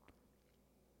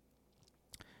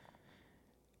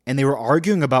 And they were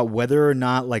arguing about whether or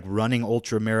not like running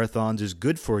ultramarathons is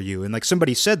good for you. And like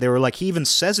somebody said, they were like, he even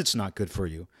says it's not good for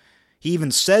you. He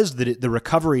even says that the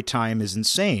recovery time is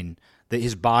insane, that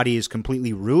his body is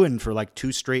completely ruined for like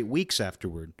 2 straight weeks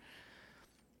afterward.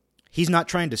 He's not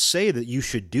trying to say that you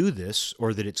should do this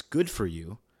or that it's good for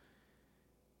you.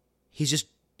 He just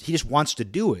wants to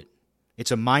do it.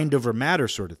 It's a mind over matter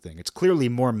sort of thing. It's clearly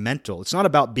more mental. It's not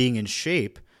about being in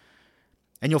shape.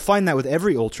 And you'll find that with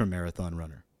every ultramarathon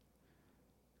runner.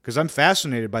 Because I'm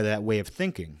fascinated by that way of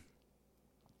thinking.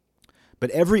 But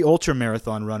every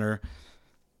ultramarathon runner,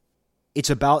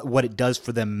 it's about what it does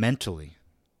for them mentally.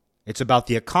 It's about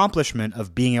the accomplishment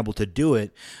of being able to do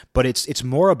it, but it's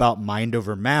more about mind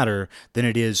over matter than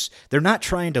it is. They're not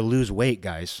trying to lose weight,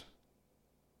 guys.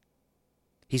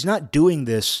 He's not doing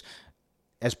this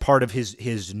as part of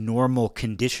his normal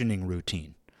conditioning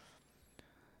routine.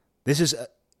 This is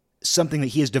something that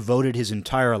he has devoted his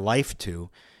entire life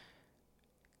to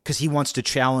because he wants to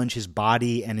challenge his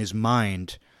body and his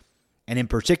mind, and in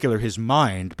particular his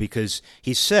mind, because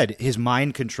he said his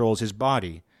mind controls his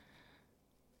body.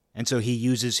 And so he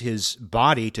uses his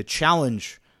body to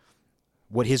challenge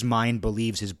what his mind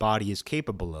believes his body is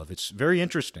capable of. It's very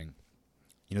interesting.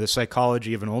 You know, the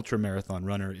psychology of an ultramarathon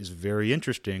runner is very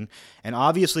interesting, and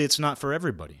obviously it's not for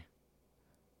everybody.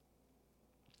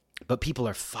 But people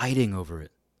are fighting over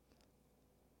it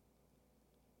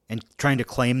and trying to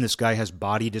claim this guy has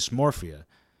body dysmorphia.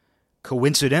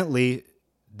 Coincidentally,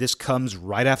 this comes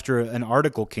right after an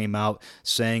article came out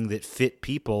saying that fit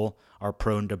people are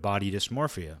prone to body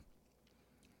dysmorphia.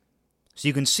 So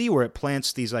you can see where it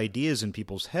plants these ideas in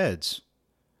people's heads.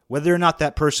 Whether or not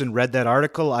that person read that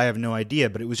article, I have no idea,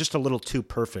 but it was just a little too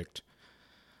perfect.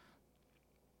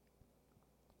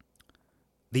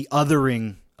 The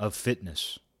othering of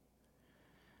fitness.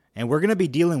 And we're going to be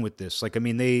dealing with this.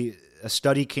 A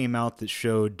study came out that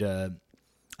showed a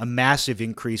massive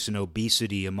increase in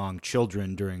obesity among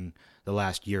children during the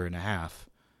last year and a half.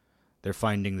 They're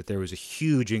finding that there was a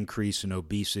huge increase in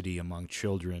obesity among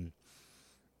children,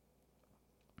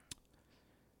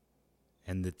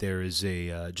 and that there is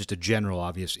just a general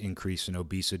obvious increase in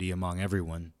obesity among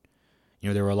everyone. You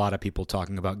know, there were a lot of people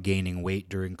talking about gaining weight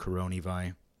during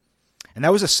coronavirus. And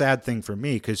that was a sad thing for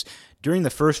me, because during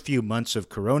the first few months of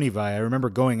coronavirus, I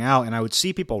remember going out and I would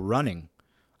see people running.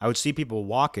 I would see people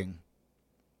walking.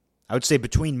 I would say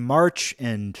between March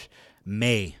and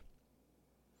May.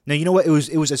 Now, you know what? It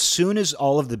was as soon as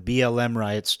all of the BLM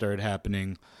riots started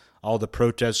happening, all the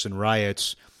protests and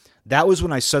riots, that was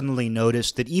when I suddenly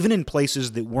noticed that even in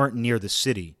places that weren't near the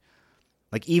city,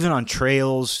 like even on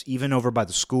trails, even over by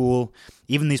the school,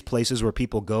 even these places where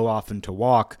people go often to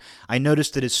walk, I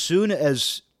noticed that as soon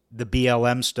as the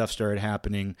BLM stuff started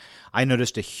happening, I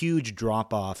noticed a huge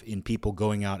drop-off in people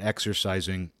going out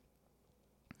exercising,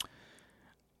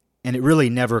 and it really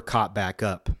never caught back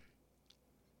up.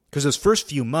 Because those first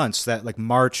few months, that like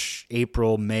March,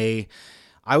 April, May,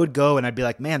 I would go and I'd be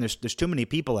like, man, there's too many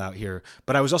people out here.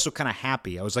 But I was also kind of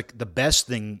happy. I was like, the best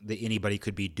thing that anybody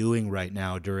could be doing right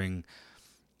now during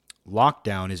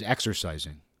lockdown is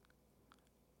exercising.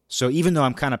 So even though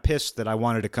I'm kind of pissed that I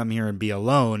wanted to come here and be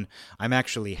alone, I'm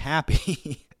actually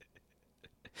happy.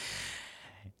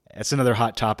 That's another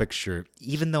Hot Topic shirt.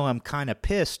 Even though I'm kind of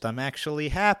pissed, I'm actually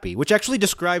happy, which actually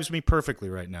describes me perfectly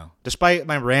right now. Despite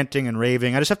my ranting and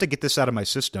raving, I just have to get this out of my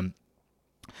system.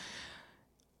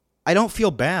 I don't feel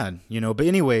bad, but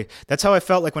anyway, that's how I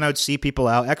felt like when I would see people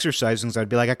out exercising. So I'd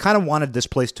be like, I kind of wanted this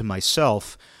place to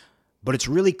myself, but it's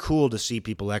really cool to see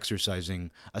people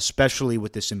exercising, especially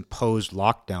with this imposed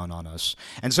lockdown on us.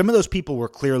 And some of those people were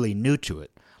clearly new to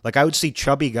it. Like I would see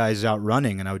chubby guys out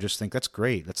running and I would just think, that's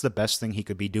great. That's the best thing he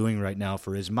could be doing right now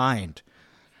for his mind.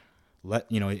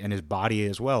 And his body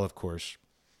as well, of course.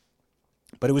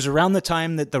 But it was around the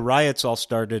time that the riots all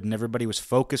started and everybody was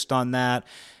focused on that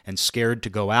and scared to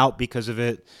go out because of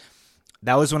it.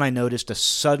 That was when I noticed a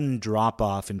sudden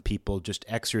drop-off in people just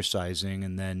exercising.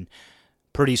 And then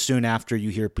pretty soon after you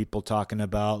hear people talking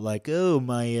about like, oh,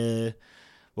 my,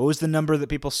 what was the number that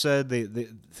people said? They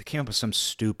came up with some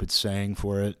stupid saying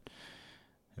for it.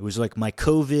 It was like my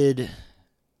COVID,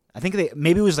 I think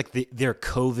maybe it was like their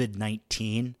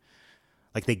COVID-19.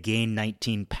 Like they gained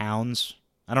 19 pounds.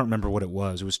 I don't remember what it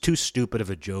was. It was too stupid of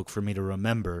a joke for me to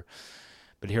remember.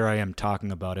 But here I am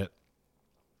talking about it.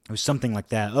 It was something like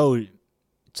that. Oh,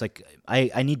 it's like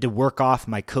I need to work off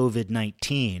my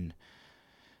COVID-19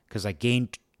 because I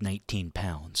gained 19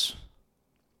 pounds.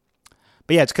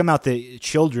 But yeah, it's come out that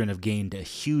children have gained a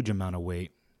huge amount of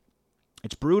weight.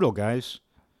 It's brutal, guys.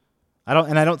 I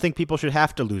don't think people should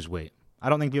have to lose weight. I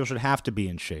don't think people should have to be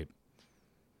in shape.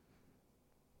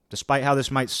 Despite how this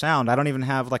might sound, I don't even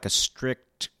have like a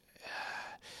strict...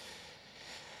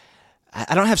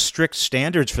 I don't have strict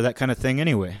standards for that kind of thing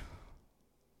anyway.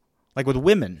 Like with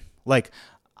women. Like,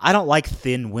 I don't like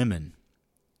thin women.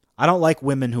 I don't like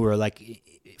women who are like,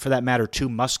 for that matter, too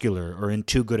muscular or in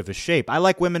too good of a shape. I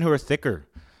like women who are thicker.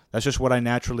 That's just what I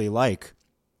naturally like.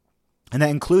 And that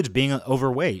includes being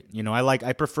overweight.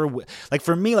 I prefer... Like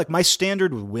for me, like my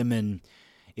standard with women,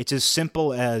 it's as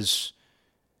simple as...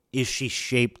 Is she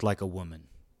shaped like a woman?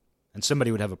 And somebody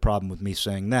would have a problem with me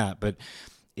saying that, but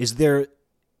is there,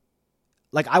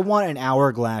 like, I want an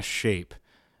hourglass shape,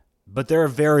 but there are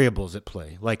variables at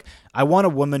play. Like, I want a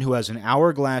woman who has an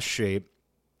hourglass shape,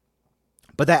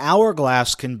 but that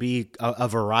hourglass can be a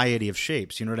variety of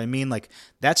shapes. You know what I mean? Like,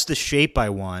 that's the shape I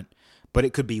want, but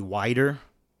it could be wider.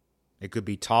 It could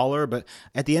be taller. But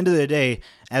at the end of the day,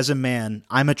 as a man,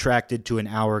 I'm attracted to an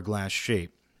hourglass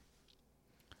shape.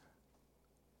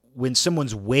 When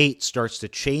someone's weight starts to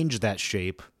change that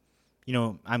shape,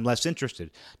 I'm less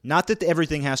interested. Not that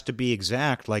everything has to be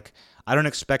exact. Like, I don't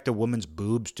expect a woman's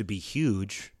boobs to be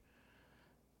huge,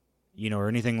 or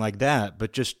anything like that.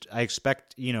 But just, I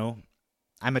expect,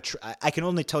 I can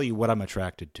only tell you what I'm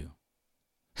attracted to.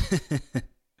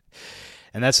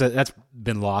 And that's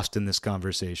been lost in this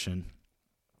conversation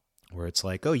where it's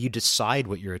like, oh, you decide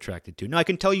what you're attracted to. No, I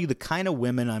can tell you the kind of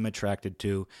women I'm attracted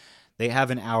to. They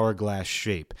have an hourglass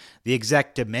shape. The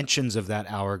exact dimensions of that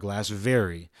hourglass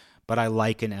vary, but I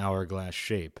like an hourglass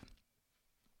shape.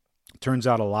 Turns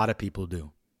out a lot of people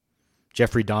do.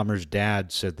 Jeffrey Dahmer's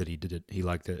dad said that he did it. He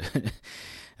liked it,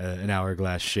 an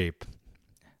hourglass shape.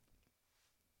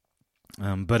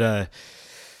 But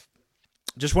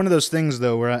just one of those things,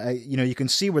 though, where you can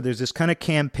see where there's this kind of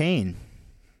campaign,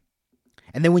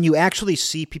 and then when you actually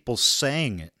see people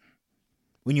saying it.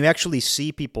 When you actually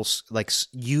see people like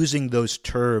using those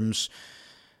terms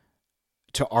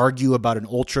to argue about an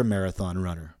ultramarathon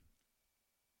runner,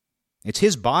 it's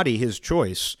his body, his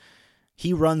choice.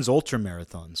 He runs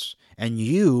ultramarathons, and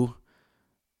you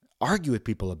argue with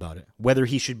people about it, whether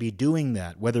he should be doing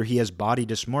that, whether he has body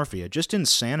dysmorphia, just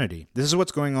insanity. This is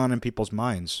what's going on in people's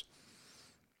minds.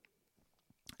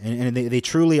 And they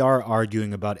truly are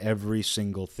arguing about every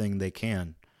single thing they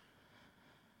can.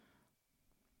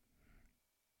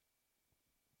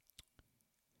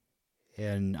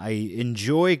 And I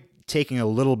enjoy taking a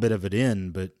little bit of it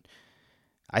in, but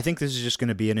I think this is just going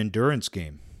to be an endurance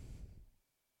game.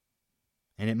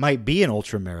 And it might be an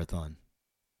ultra marathon.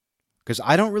 Because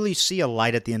I don't really see a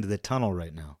light at the end of the tunnel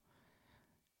right now.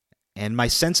 And my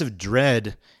sense of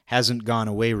dread hasn't gone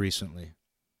away recently.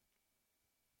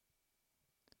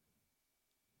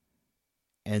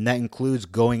 And that includes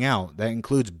going out. That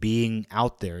includes being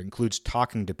out there. It includes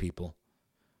talking to people.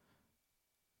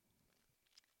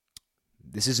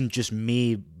 This isn't just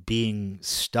me being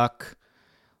stuck.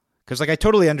 Because I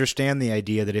totally understand the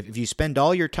idea that if you spend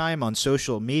all your time on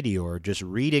social media or just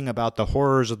reading about the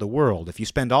horrors of the world, if you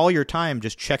spend all your time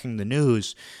just checking the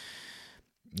news,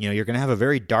 you're going to have a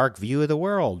very dark view of the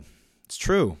world. It's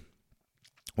true.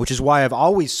 Which is why I've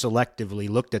always selectively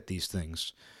looked at these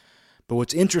things. But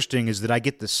what's interesting is that I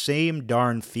get the same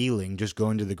darn feeling just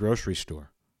going to the grocery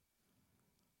store.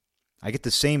 I get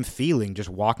the same feeling just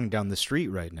walking down the street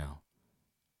right now.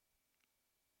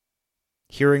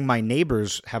 Hearing my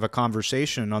neighbors have a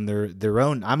conversation on their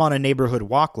own. I'm on a neighborhood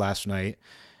walk last night,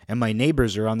 and my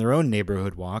neighbors are on their own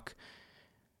neighborhood walk.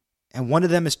 And one of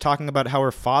them is talking about how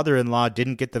her father-in-law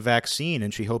didn't get the vaccine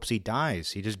and she hopes he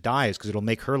dies. He just dies because it'll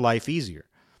make her life easier.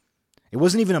 It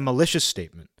wasn't even a malicious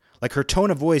statement. Like her tone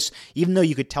of voice, even though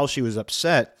you could tell she was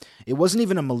upset, it wasn't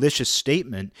even a malicious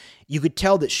statement. You could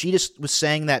tell that she just was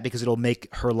saying that because it'll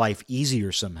make her life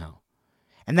easier somehow.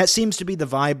 And that seems to be the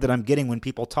vibe that I'm getting when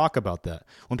people talk about that.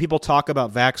 When people talk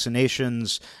about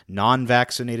vaccinations,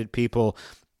 non-vaccinated people,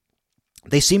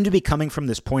 they seem to be coming from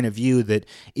this point of view that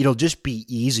it'll just be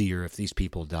easier if these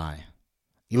people die.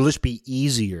 It'll just be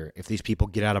easier if these people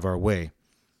get out of our way.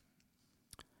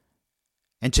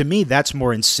 And to me, that's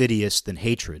more insidious than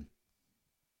hatred.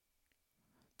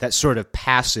 That sort of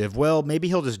passive, well, maybe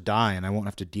he'll just die and I won't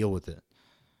have to deal with it.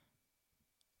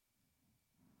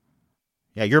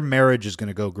 Yeah, your marriage is going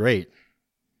to go great.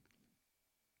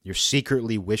 You're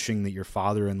secretly wishing that your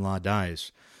father-in-law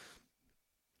dies.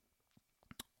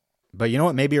 But you know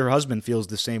what? Maybe her husband feels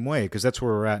the same way, because that's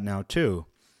where we're at now too.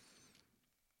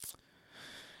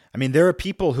 I mean, there are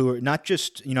people who are not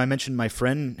just, I mentioned my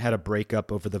friend had a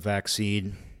breakup over the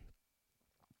vaccine.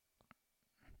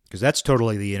 Because that's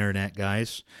totally the internet,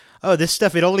 guys. Oh, this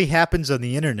stuff, it only happens on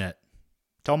the internet.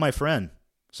 Tell my friend.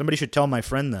 Somebody should tell my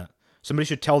friend that. Somebody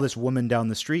should tell this woman down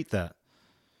the street that.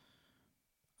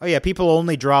 Oh yeah, people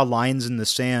only draw lines in the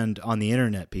sand on the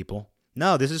internet, people.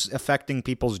 No, this is affecting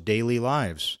people's daily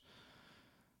lives.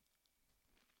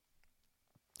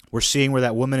 We're seeing where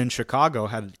that woman in Chicago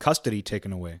had custody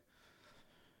taken away.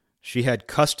 She had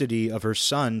custody of her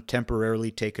son temporarily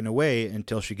taken away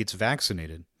until she gets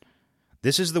vaccinated.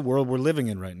 This is the world we're living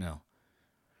in right now.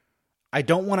 I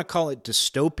don't want to call it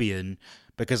dystopian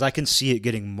because I can see it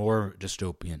getting more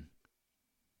dystopian.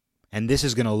 And this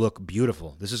is going to look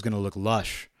beautiful. This is going to look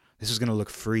lush. This is going to look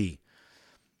free.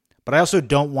 But I also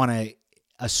don't want to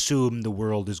assume the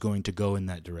world is going to go in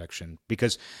that direction,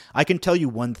 because I can tell you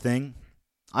one thing.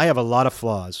 I have a lot of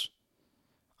flaws.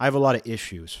 I have a lot of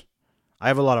issues. I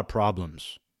have a lot of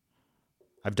problems.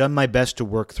 I've done my best to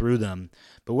work through them.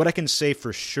 But what I can say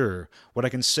for sure, what I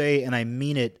can say, and I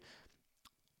mean it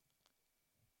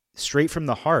straight from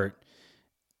the heart,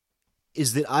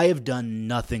 is that I have done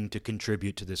nothing to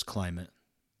contribute to this climate.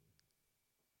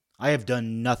 I have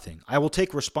done nothing. I will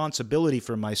take responsibility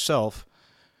for myself,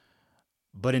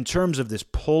 but in terms of this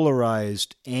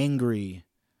polarized, angry,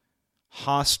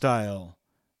 hostile,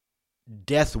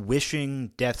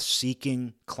 death-wishing,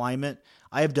 death-seeking climate,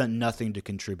 I have done nothing to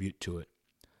contribute to it.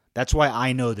 That's why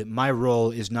I know that my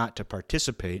role is not to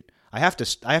participate. I have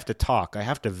to talk. I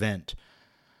have to vent.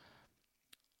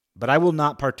 But I will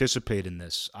not participate in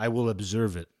this. I will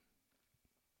observe it.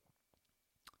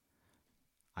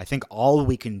 I think all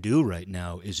we can do right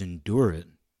now is endure it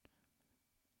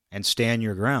and stand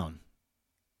your ground.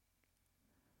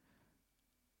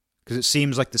 Because it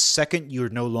seems like the second you're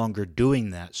no longer doing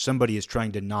that, somebody is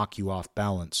trying to knock you off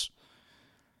balance.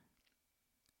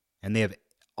 And they have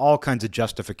all kinds of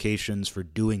justifications for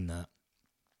doing that.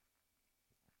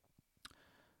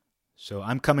 So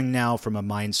I'm coming now from a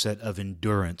mindset of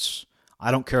endurance.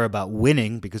 I don't care about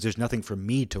winning because there's nothing for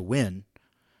me to win.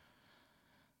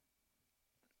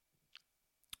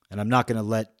 And I'm not going to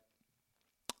let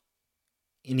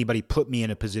anybody put me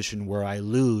in a position where I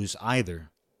lose either.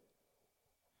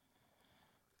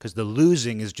 Because the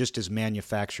losing is just as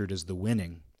manufactured as the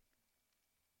winning.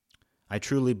 I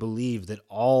truly believe that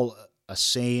all a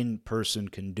sane person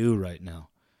can do right now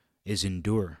is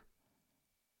endure.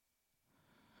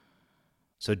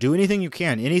 So do anything you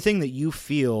can. Anything that you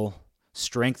feel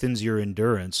strengthens your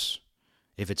endurance.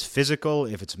 If it's physical,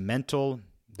 if it's mental,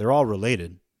 they're all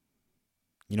related.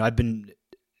 I've been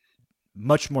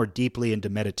much more deeply into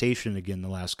meditation again the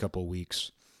last couple of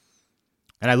weeks.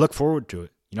 And I look forward to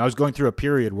it. I was going through a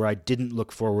period where I didn't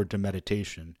look forward to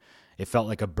meditation. It felt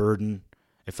like a burden.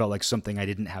 It felt like something I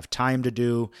didn't have time to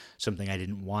do, something I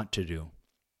didn't want to do.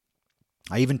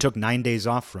 I even took 9 days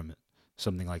off from it,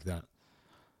 something like that.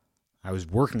 I was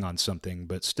working on something,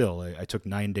 but still, I took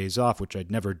 9 days off, which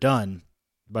I'd never done,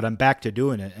 but I'm back to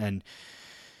doing it. And,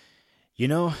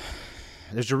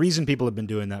 there's a reason people have been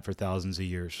doing that for thousands of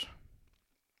years.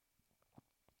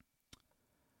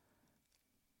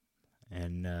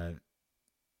 And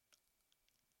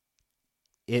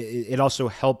it also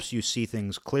helps you see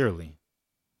things clearly.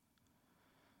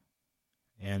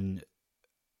 And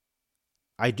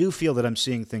I do feel that I'm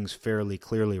seeing things fairly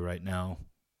clearly right now.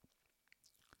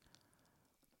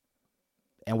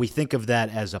 And we think of that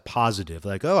as a positive,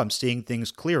 like, oh, I'm seeing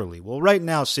things clearly. Well, right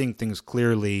now, seeing things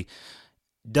clearly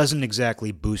doesn't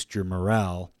exactly boost your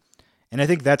morale. And I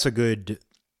think that's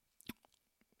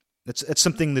that's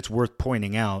something that's worth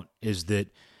pointing out, is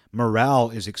that morale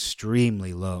is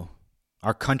extremely low.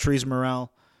 Our country's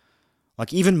morale,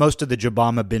 Like, even most of the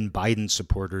Obama bin Biden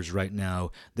supporters right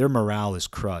now, their morale is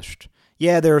crushed.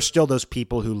 Yeah, there are still those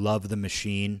people who love the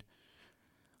machine,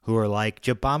 who are like,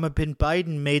 Obama bin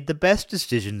Biden made the best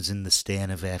decisions in the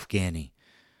stand of Afghani.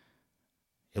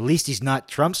 At least he's not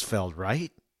Trumpsfeld,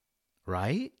 right?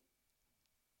 Right?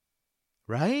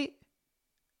 Right?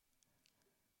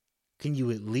 Can you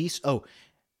at least... Oh,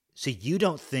 so you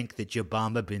don't think that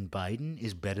Obama bin Biden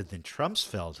is better than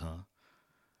Trumpsfeld, huh?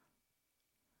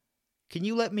 Can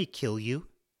you let me kill you?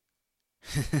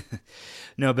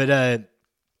 No, but,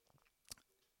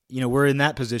 we're in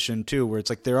that position, too, where it's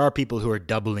like there are people who are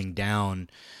doubling down.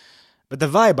 But the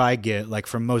vibe I get, like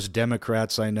from most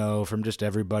Democrats I know, from just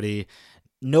everybody,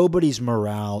 nobody's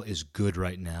morale is good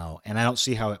right now. And I don't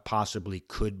see how it possibly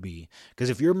could be. Because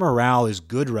if your morale is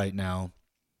good right now,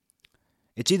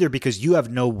 it's either because you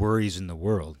have no worries in the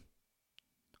world,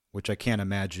 which I can't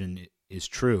imagine is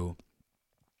true,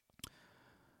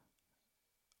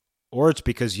 or it's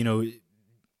because, you're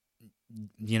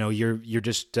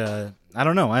just, I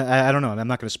don't know. I don't know. I'm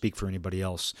not going to speak for anybody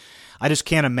else. I just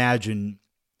can't imagine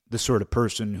the sort of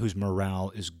person whose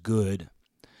morale is good.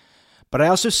 But I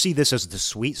also see this as the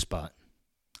sweet spot.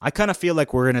 I kind of feel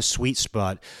like we're in a sweet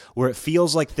spot where it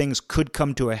feels like things could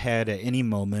come to a head at any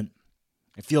moment.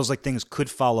 It feels like things could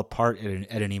fall apart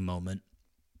at any moment.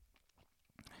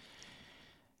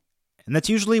 And that's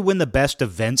usually when the best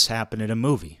events happen in a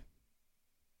movie.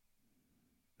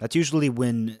 That's usually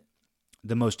when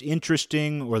the most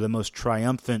interesting or the most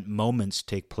triumphant moments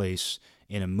take place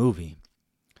in a movie.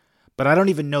 But I don't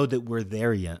even know that we're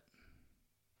there yet.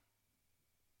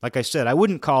 Like I said, I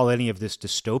wouldn't call any of this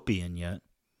dystopian yet.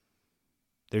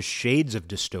 There's shades of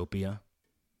dystopia.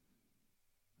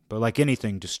 But like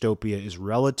anything, dystopia is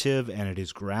relative and it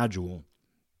is gradual.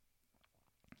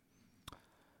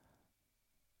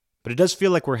 But it does feel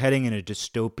like we're heading in a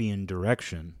dystopian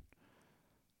direction.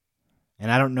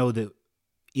 And I don't know that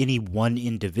any one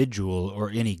individual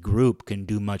or any group can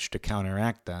do much to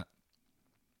counteract that.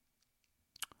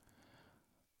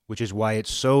 Which is why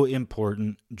it's so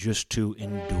important just to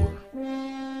endure.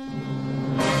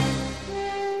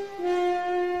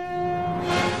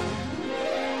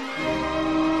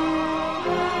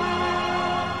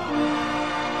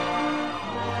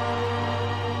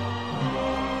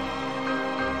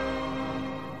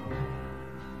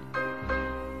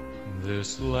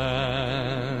 This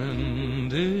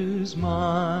land is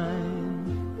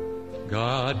mine.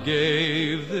 God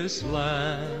gave this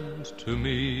land to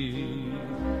me.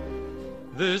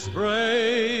 This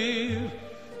brave,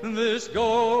 this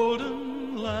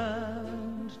golden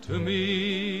land to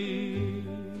me.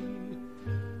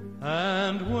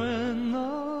 And when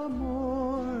the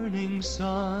morning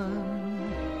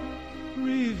sun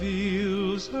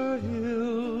reveals her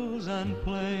hills and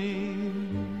plains,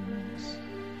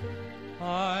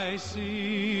 I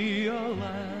see a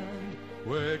land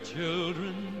where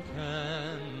children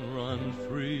can run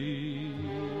free.